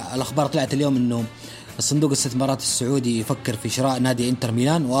بعلق على الاخبار طلعت اليوم انه الصندوق الاستثمارات السعودي يفكر في شراء نادي انتر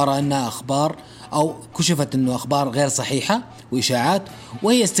ميلان، وارى انها اخبار او كشفت انه اخبار غير صحيحه واشاعات،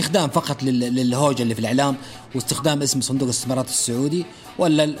 وهي استخدام فقط للهوجه اللي في الاعلام، واستخدام اسم صندوق الاستثمارات السعودي.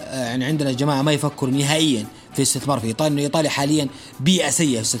 ولا يعني عندنا يا جماعه ما يفكروا نهائيا في الاستثمار في ايطاليا، انه ايطاليا حاليا بيئه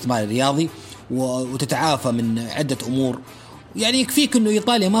سيئه في الاستثمار الرياضي وتتعافى من عده امور. يعني يكفيك انه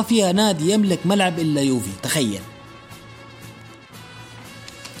ايطاليا ما فيها نادي يملك ملعب الا يوفي، تخيل.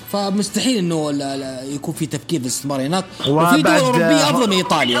 فمستحيل انه لا يكون في تفكير في الاستثمار هناك، وفي دول اوروبيه افضل من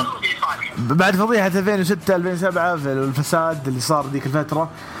ايطاليا. بعد فضيحه 2006 2007 في الفساد اللي صار ذيك الفتره،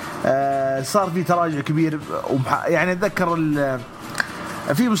 صار في تراجع كبير. يعني اتذكر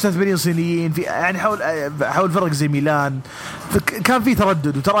في مستثمرين صينيين في يعني حول فرق زي ميلان، كان في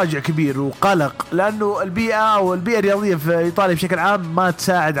تردد وتراجع كبير وقلق، لانه البيئه الرياضيه في ايطاليا بشكل عام ما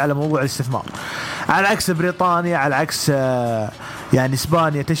تساعد على موضوع الاستثمار، على عكس بريطانيا، على عكس يعني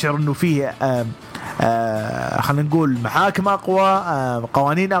اسبانيا، تشعر انه فيه خلينا نقول محاكم اقوى،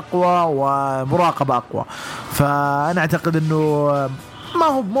 قوانين اقوى، ومراقبه اقوى. فانا اعتقد انه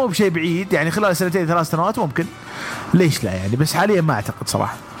مو بشيء بعيد، يعني خلال 2-3 سنوات ممكن، ليش لا يعني، بس حاليا ما اعتقد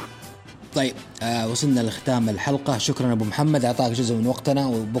صراحه. طيب وصلنا لختام الحلقه. شكرا ابو محمد، اعطاك جزء من وقتنا،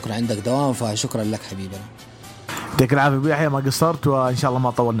 وبكره عندك دوام، فشكرا لك حبيبنا. يعطيك العافيه ابو يحيى، ما قصرت، وان شاء الله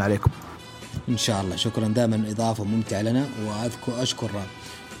ما طولنا عليكم. ان شاء الله. شكرا، دائما اضافه ممتعه لنا، واشكر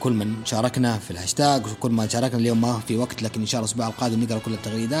كل من شاركنا في الهاشتاج، وكل من شاركنا اليوم ما في وقت، لكن ان شاء الله الاسبوع القادم نقرا كل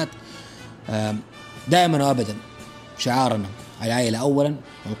التغريدات. دائما وابدا شعارنا العائله اولا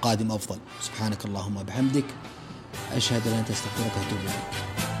والقادم افضل. سبحانك اللهم وبحمدك، اشهد ان لا اله الا انت، استغفرك واتوب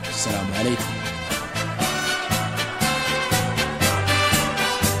اليك. السلام عليكم.